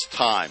 this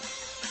time,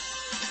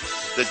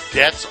 the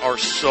debts are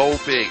so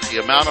big. The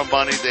amount of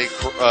money they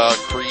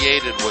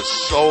created was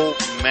so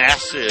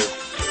massive.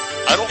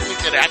 I don't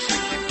think it actually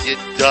can get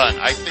done.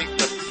 I think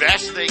the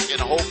best they can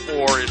hope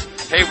for is,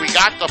 hey, we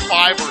got the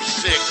 5 or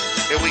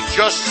 6, and we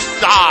just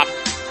stop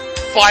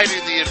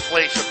fighting the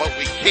inflation, but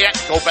we can't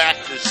go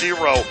back to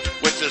zero,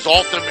 which is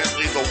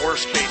ultimately the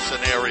worst case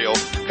scenario.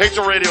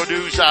 Patriot Radio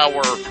News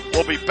Hour.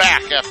 We'll be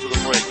back after the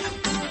break.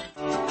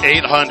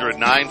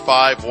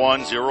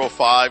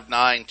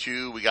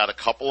 800-951-0592. We got a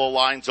couple of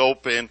lines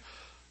open.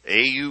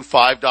 AU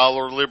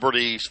 $5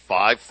 Liberties,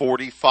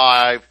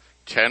 $5.45.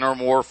 10 or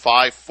more,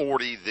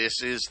 $5.40.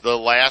 This is the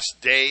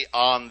last day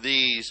on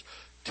these.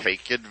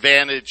 Take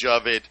advantage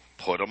of it.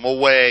 Put them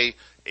away.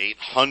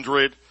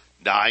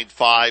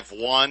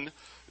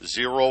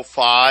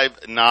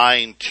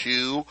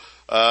 800-951-0592.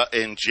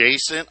 And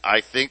Jason,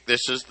 I think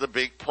this is the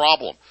big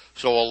problem.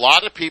 So a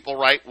lot of people,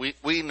 right,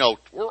 we know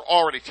we're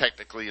already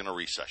technically in a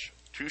recession.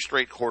 2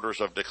 straight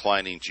quarters of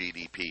declining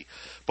GDP.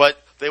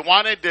 But they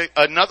wanted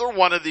another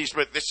one of these,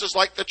 but this is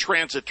like the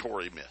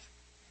transitory myth.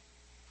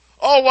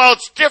 Oh, well,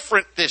 it's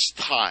different this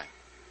time,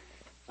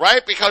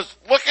 right? Because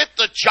look at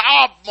the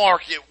job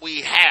market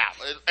we have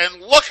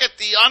and look at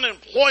the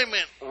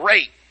unemployment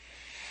rate.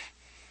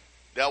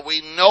 Now, we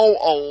know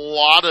a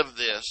lot of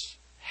this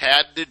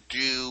had to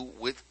do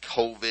with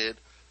COVID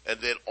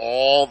and then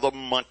all the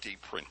money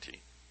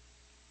printing.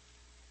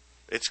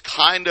 It's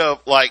kind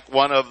of like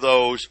one of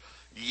those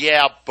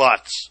yeah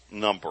buts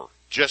number.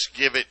 Just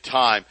give it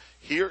time.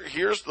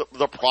 Here's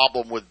the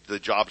problem with the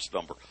jobs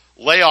number.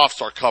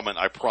 Layoffs are coming,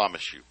 I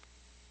promise you,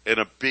 in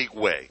a big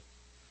way.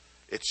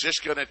 It's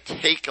just going to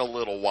take a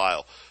little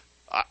while.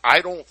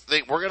 I don't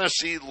think we're going to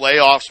see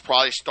layoffs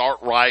probably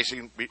start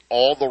rising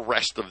all the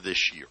rest of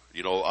this year.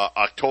 You know,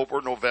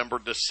 October, November,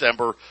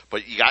 December,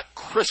 but you got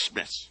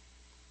Christmas,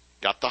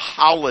 got the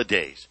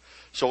holidays.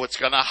 So it's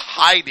going to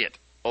hide it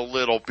a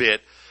little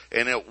bit,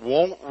 and it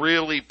won't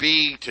really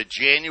be to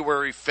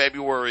January,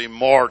 February,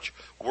 March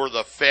where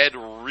the Fed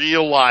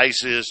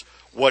realizes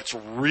what's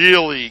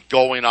really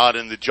going on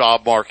in the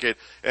job market.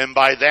 And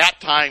by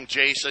that time,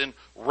 Jason,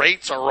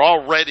 rates are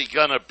already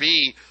going to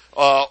be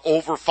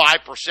over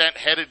 5%,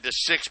 headed to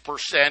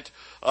 6%.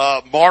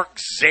 Mark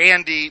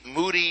Zandi,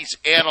 Moody's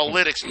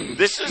Analytics.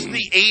 This is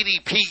the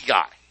ADP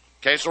guy.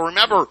 Okay, so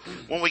remember,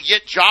 when we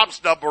get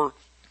jobs number,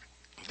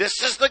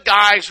 this is the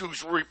guys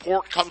whose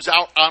report comes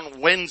out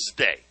on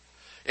Wednesday.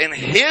 And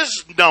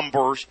his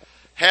numbers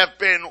have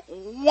been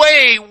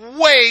way,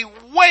 way,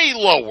 way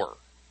lower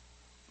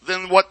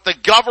than what the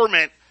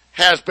government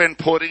has been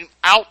putting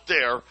out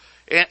there.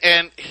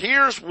 And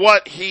here's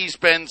what he's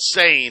been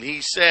saying.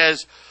 He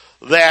says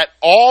that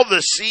all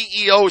the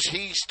CEOs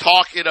he's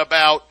talking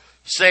about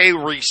say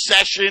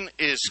recession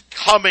is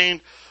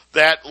coming,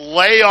 that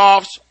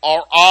layoffs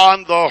are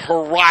on the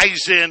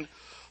horizon.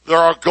 There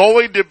are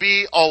going to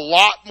be a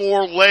lot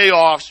more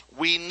layoffs.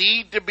 We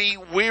need to be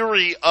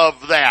weary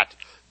of that.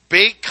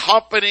 Big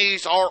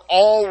companies are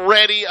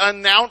already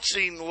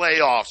announcing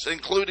layoffs,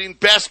 including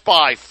Best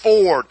Buy,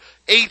 Ford,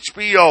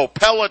 HBO,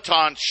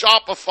 Peloton,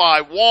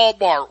 Shopify,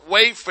 Walmart,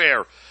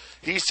 Wayfair.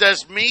 He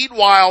says,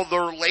 meanwhile,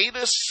 their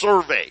latest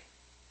survey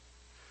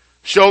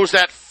shows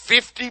that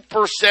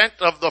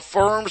 50% of the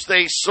firms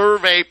they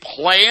survey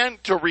plan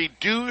to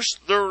reduce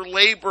their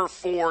labor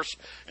force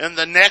in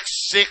the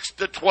next 6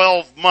 to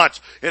 12 months.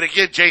 And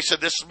again,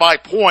 Jason, this is my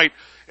point.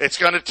 It's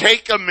going to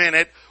take a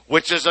minute,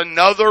 which is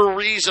another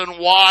reason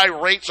why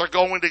rates are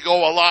going to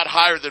go a lot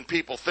higher than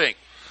people think.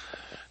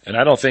 And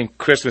I don't think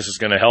Christmas is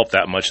going to help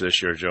that much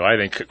this year, Joe. I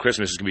think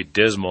Christmas is going to be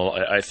dismal.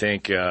 I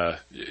think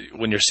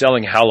when you're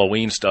selling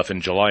Halloween stuff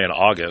in July and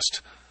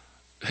August,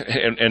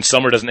 and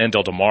summer doesn't end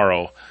till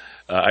tomorrow,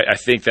 I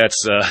think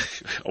that's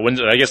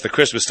I guess the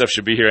Christmas stuff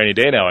should be here any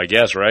day now, I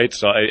guess, right?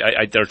 So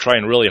they're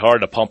trying really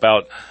hard to pump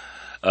out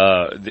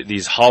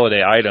these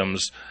holiday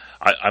items.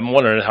 I'm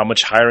wondering how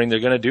much hiring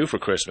they're going to do for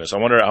Christmas. I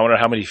wonder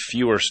how many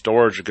fewer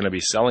stores are going to be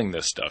selling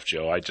this stuff,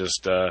 Joe. I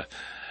just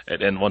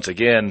and once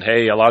again,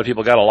 hey, a lot of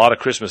people got a lot of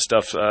Christmas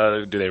stuff.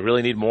 Do they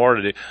really need more?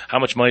 How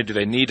much money do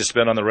they need to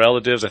spend on the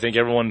relatives? I think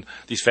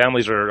these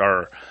families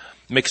are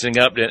mixing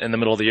up in the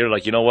middle of the year.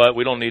 Like, you know what?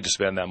 We don't need to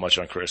spend that much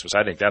on Christmas.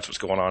 I think that's what's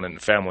going on in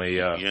family.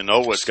 You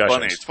know what's discussions.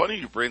 funny? It's funny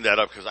you bring that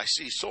up because I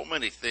see so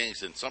many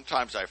things, and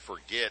sometimes I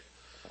forget.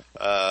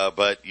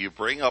 But you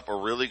bring up a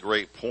really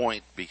great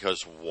point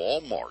because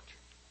Walmart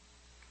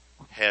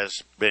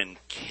has been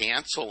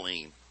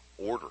canceling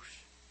orders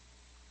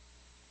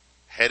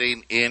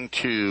heading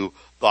into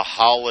the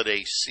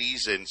holiday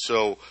season.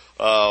 So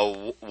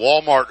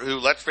Walmart, who,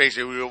 let's face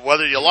it,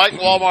 whether you like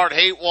Walmart,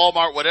 hate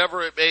Walmart,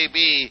 whatever it may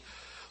be,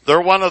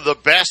 they're one of the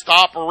best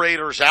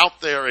operators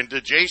out there. And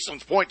to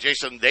Jason's point,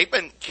 Jason, they've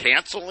been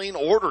canceling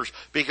orders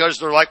because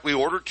they're like, we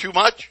ordered too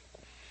much.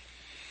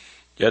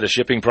 Yeah, the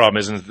shipping problem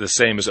isn't the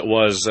same as it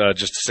was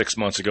just 6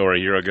 months ago or a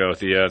year ago.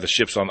 The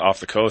ships off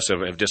the coast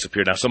have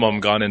disappeared. Now, some of them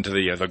gone into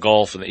the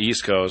Gulf and the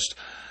East Coast,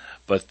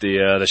 but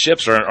the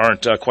ships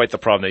aren't quite the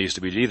problem they used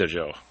to be either,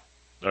 Joe.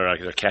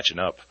 They're catching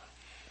up.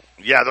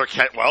 Yeah,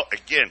 well,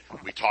 again,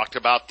 we talked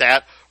about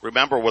that.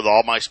 Remember, with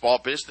all my small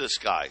business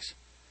guys,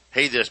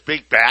 hey, this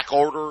big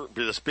backlog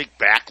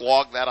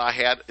that I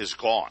had is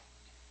gone.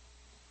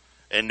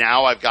 And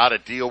now I've got to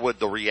deal with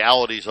the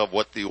realities of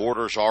what the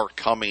orders are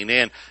coming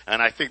in.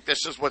 And I think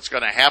this is what's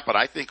going to happen,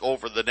 I think,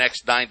 over the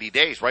next 90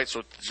 days, right?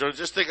 So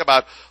just think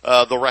about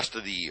the rest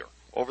of the year.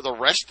 Over the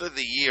rest of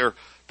the year,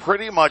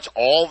 pretty much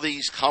all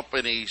these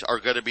companies are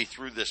going to be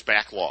through this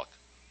backlog.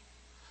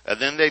 And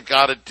then they've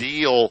got to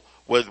deal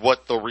with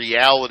what the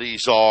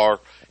realities are.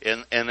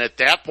 And at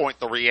that point,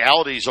 the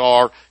realities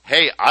are,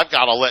 hey, I've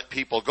got to let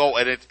people go.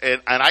 And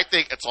I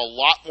think it's a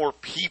lot more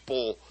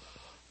people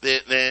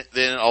than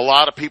a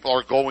lot of people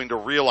are going to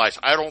realize.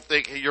 I don't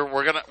think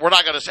we're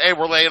not going to say, hey,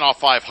 we're laying off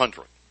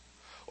 500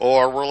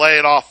 or we're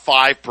laying off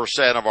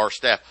 5% of our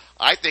staff.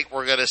 I think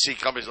we're going to see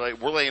companies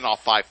like, we're laying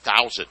off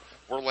 5,000.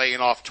 We're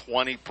laying off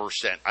 20%.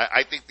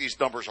 I think these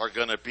numbers are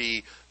going to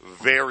be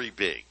very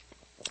big.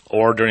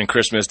 Or during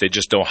Christmas, they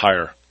just don't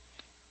hire.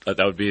 That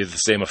would be the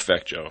same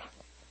effect, Joe.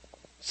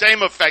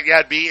 Same effect. Yeah,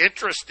 it'd be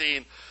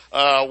interesting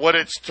what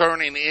it's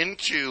turning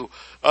into.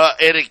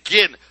 And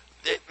again,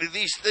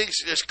 these things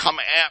just come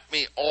at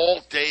me all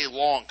day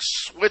long.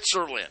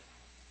 Switzerland,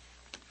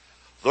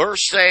 they're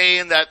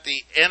saying that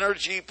the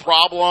energy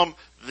problem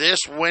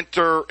this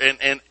winter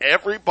and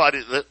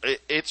everybody,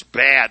 it's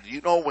bad. You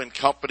know, when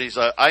companies,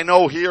 I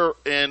know here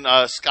in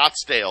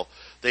Scottsdale,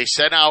 they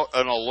sent out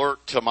an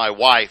alert to my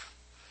wife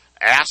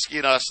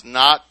asking us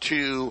not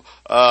to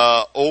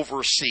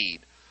overseed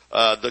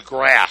the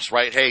grass,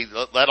 right? Hey,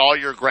 let all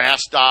your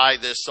grass die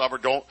this summer.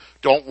 Don't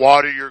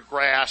water your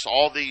grass,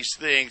 all these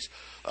things.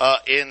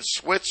 In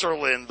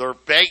Switzerland, they're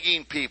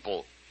begging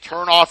people,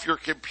 turn off your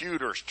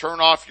computers, turn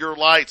off your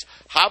lights.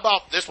 How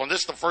about this one?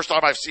 This is the first time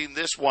I've seen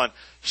this one.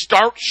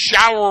 Start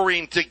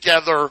showering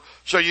together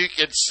so you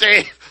can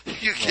save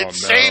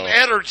save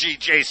energy,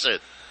 Jason.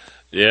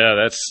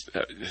 Yeah,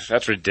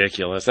 that's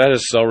ridiculous. That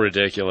is so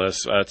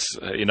ridiculous. That's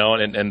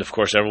and of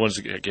course everyone,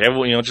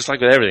 just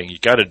like with everything, you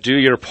got to do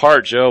your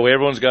part, Joe.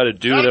 Everyone's got to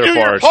do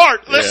their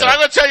part. Listen, I'm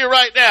going to tell you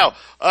right now.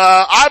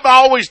 I'm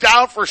always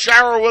down for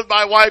shower with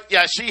my wife.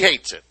 Yeah, she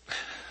hates it.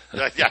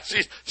 Yeah,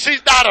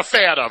 she's not a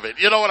fan of it.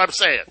 You know what I'm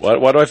saying?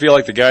 Why do I feel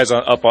like the guys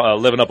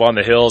living up on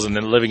the hills and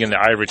then living in the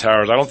ivory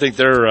towers? I don't think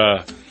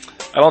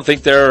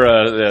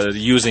they're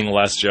using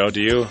less, Joe.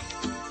 Do you?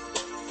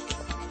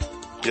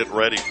 Get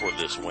ready for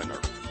this winter.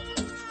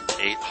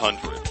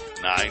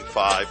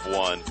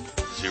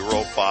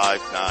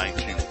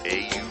 800-951-0592.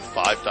 AU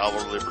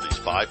 $5 Liberties,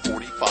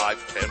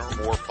 $5.45, 10 or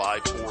more,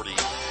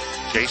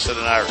 $5.40. Jason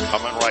and I are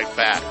coming right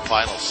back.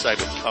 Final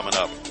segment coming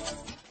up.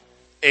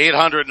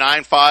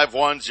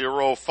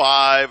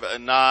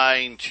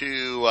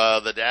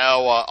 800-951-0592. The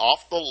Dow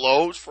off the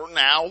lows for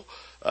now,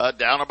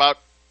 down about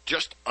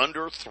just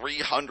under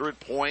 300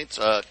 points.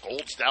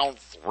 Gold's down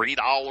 $3,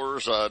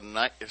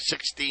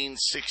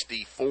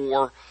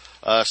 $16.64.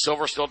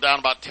 Silver still down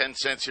about 10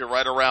 cents here,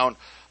 right around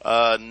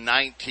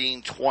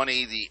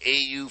 19.20. The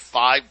AU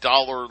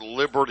 $5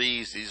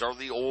 Liberties, these are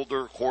the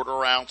older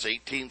quarter ounce,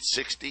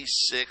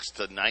 1866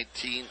 to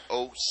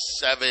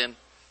 1907.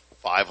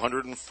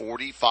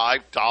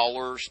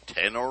 $545,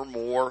 10 or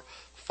more,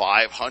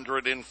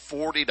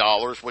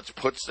 $540, which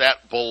puts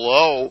that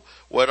below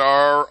what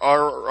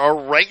our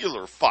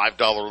regular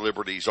 $5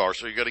 Liberties are.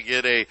 So you're going to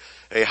get a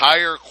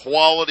higher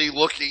quality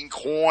looking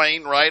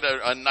coin, right?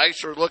 A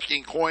nicer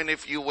looking coin,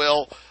 if you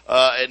will,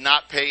 and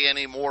not pay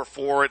any more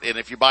for it. And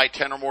if you buy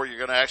 10 or more, you're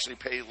going to actually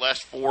pay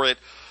less for it.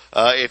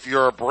 If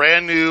you're a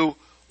brand new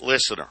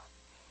listener,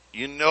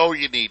 you know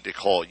you need to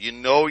call. You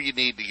know you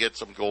need to get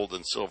some gold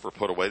and silver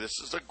put away. This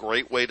is a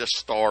great way to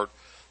start.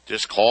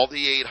 Just call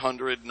the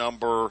 800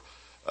 number.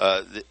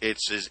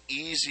 It's as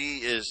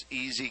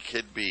easy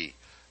could be.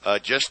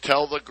 Just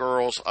tell the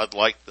girls, I'd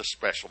like the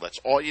special. That's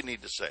all you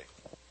need to say.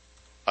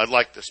 I'd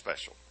like the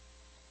special.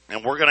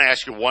 And we're going to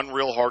ask you one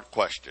real hard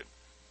question.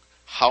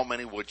 How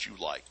many would you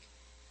like?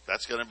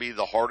 That's going to be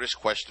the hardest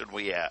question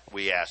we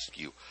ask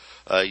you.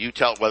 You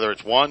tell whether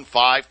it's 1,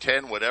 5,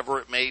 10, whatever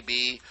it may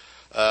be.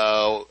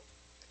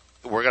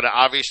 We're going to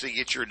obviously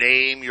get your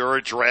name, your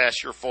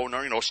address, your phone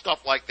number,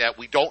 stuff like that.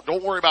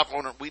 Don't worry about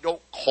phone number. We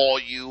don't call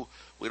you.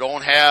 We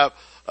don't have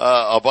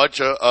a bunch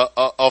of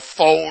a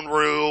phone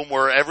room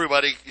where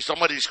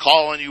somebody's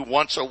calling you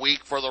once a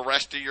week for the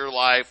rest of your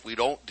life. We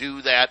don't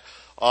do that.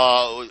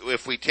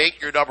 If we take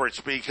your number,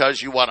 it's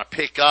because you want to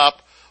pick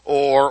up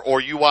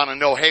or you want to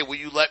know, hey, will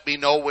you let me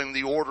know when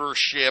the order's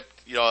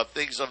shipped?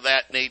 Things of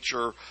that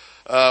nature.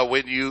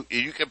 When you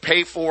can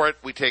pay for it,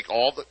 we take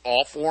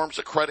all forms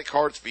of credit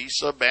cards,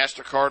 Visa,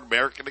 MasterCard,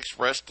 American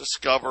Express,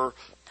 Discover,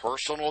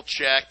 personal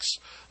checks,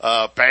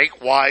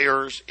 bank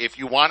wires. If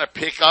you want to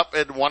pick up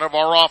in one of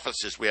our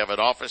offices, we have an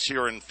office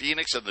here in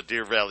Phoenix at the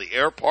Deer Valley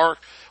Air Park.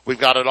 We've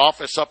got an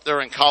office up there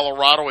in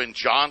Colorado in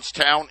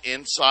Johnstown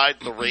inside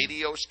the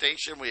radio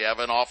station. We have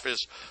an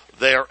office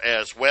there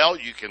as well.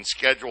 You can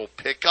schedule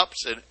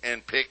pickups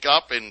and pick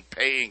up and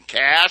pay in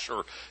cash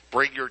or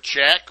bring your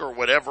check or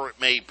whatever it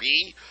may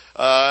be,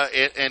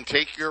 and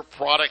take your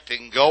product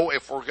and go.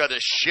 If we're going to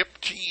ship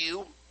to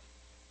you,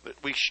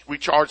 we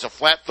charge a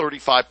flat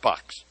 $35.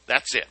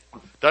 That's it.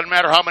 Doesn't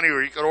matter how many,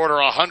 or you can order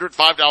 $100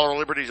 $5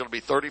 Liberties. It'll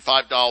be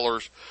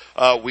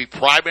 $35. We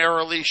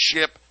primarily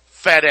ship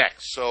FedEx.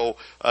 So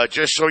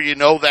just so you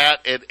know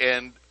that,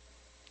 and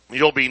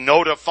you'll be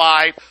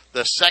notified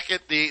the second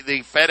the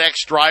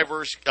FedEx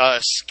drivers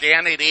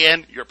scan it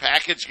in, your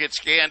package gets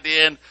scanned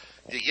in,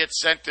 you get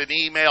sent an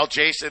email.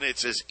 Jason,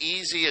 it's as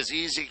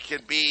easy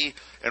can be.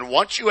 And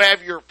once you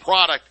have your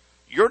product,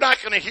 you're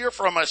not going to hear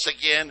from us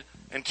again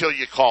until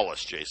you call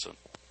us, Jason.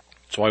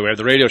 That's why we have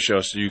the radio show,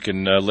 so you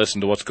can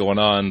listen to what's going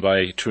on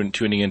by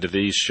tuning into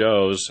these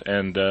shows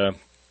and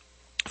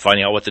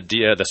finding out what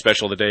the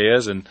special of the day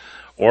is, and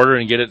order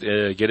and get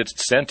it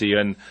sent to you.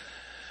 And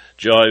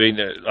Joe, I mean,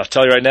 I'll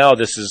tell you right now,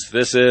 this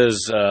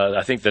is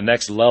I think the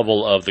next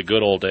level of the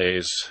good old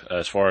days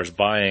as far as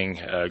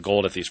buying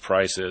gold at these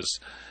prices.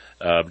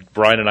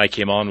 Brian and I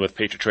came on with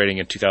Patriot Trading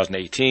in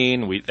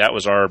 2018. That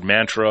was our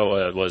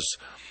mantra. Was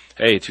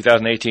hey,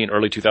 2018,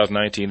 early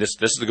 2019. This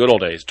is the good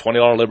old days.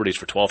 $20 liberties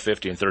for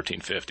 $12.50 and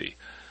 $13.50.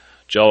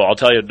 Joe, I'll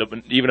tell you,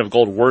 even if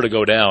gold were to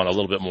go down a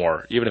little bit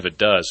more, even if it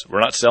does,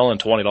 we're not selling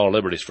 $20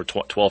 liberties for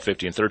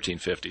 $12.50 and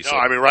 $13.50. No,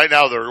 I mean right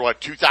now they're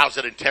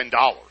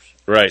 $2,010.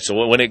 Right.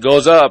 So when it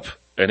goes up,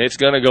 and it's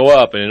going to go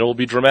up, and it'll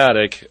be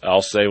dramatic,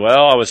 I'll say,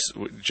 well,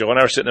 Joe and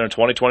I were sitting there in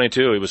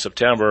 2022. It was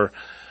September.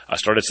 I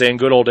started saying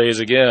good old days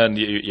again.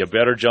 You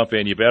better jump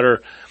in. You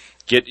better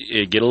get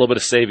a little bit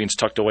of savings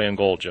tucked away in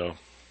gold, Joe.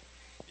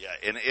 Yeah,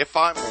 and if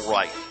I'm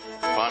right,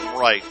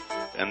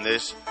 and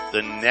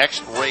the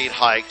next rate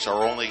hikes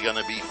are only going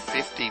to be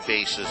 50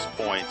 basis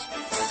points,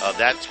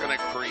 that's going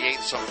to create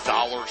some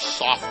dollar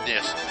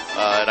softness.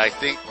 And I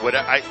think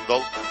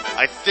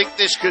I think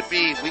we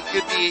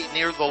could be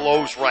near the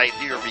lows right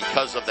here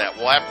because of that.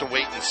 We'll have to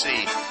wait and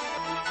see.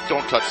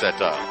 Don't touch that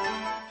dial.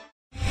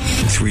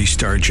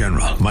 3-star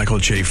General Michael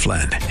J.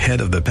 Flynn,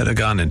 head of the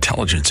Pentagon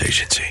Intelligence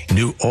Agency,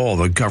 knew all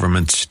the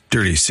government's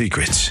dirty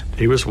secrets.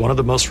 He was one of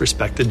the most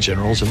respected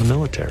generals in the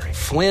military.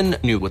 Flynn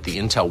knew what the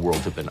intel world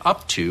had been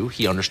up to.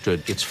 He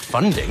understood its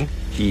funding.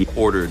 He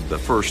ordered the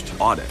first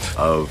audit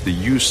of the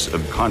use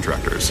of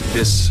contractors.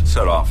 This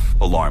set off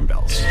alarm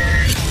bells.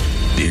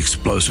 The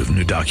explosive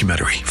new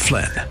documentary,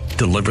 Flynn,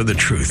 Deliver the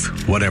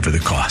Truth, Whatever the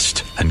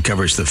Cost,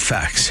 uncovers the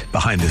facts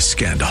behind this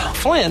scandal.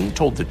 Flynn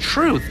told the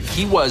truth.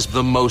 He was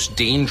the most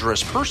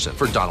dangerous person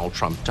for Donald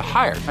Trump to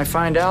hire. I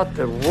find out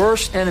the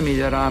worst enemy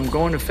that I'm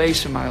going to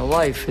face in my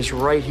life is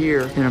right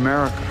here in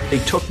America. They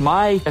took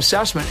my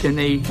assessment and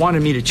they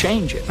wanted me to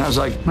change it. And I was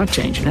like, I'm not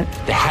changing it.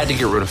 They had to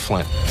get rid of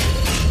Flynn.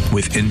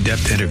 With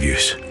in-depth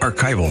interviews,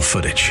 archival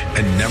footage,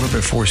 and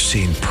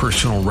never-before-seen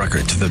personal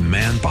records of the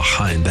man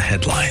behind the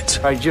headlines.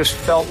 I just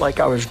felt like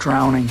I was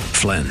drowning.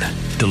 Flynn,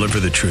 Deliver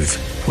the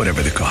Truth,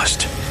 Whatever the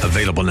Cost.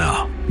 Available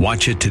now.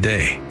 Watch it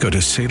today. Go to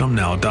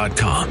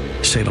salemnow.com.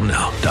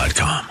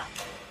 salemnow.com.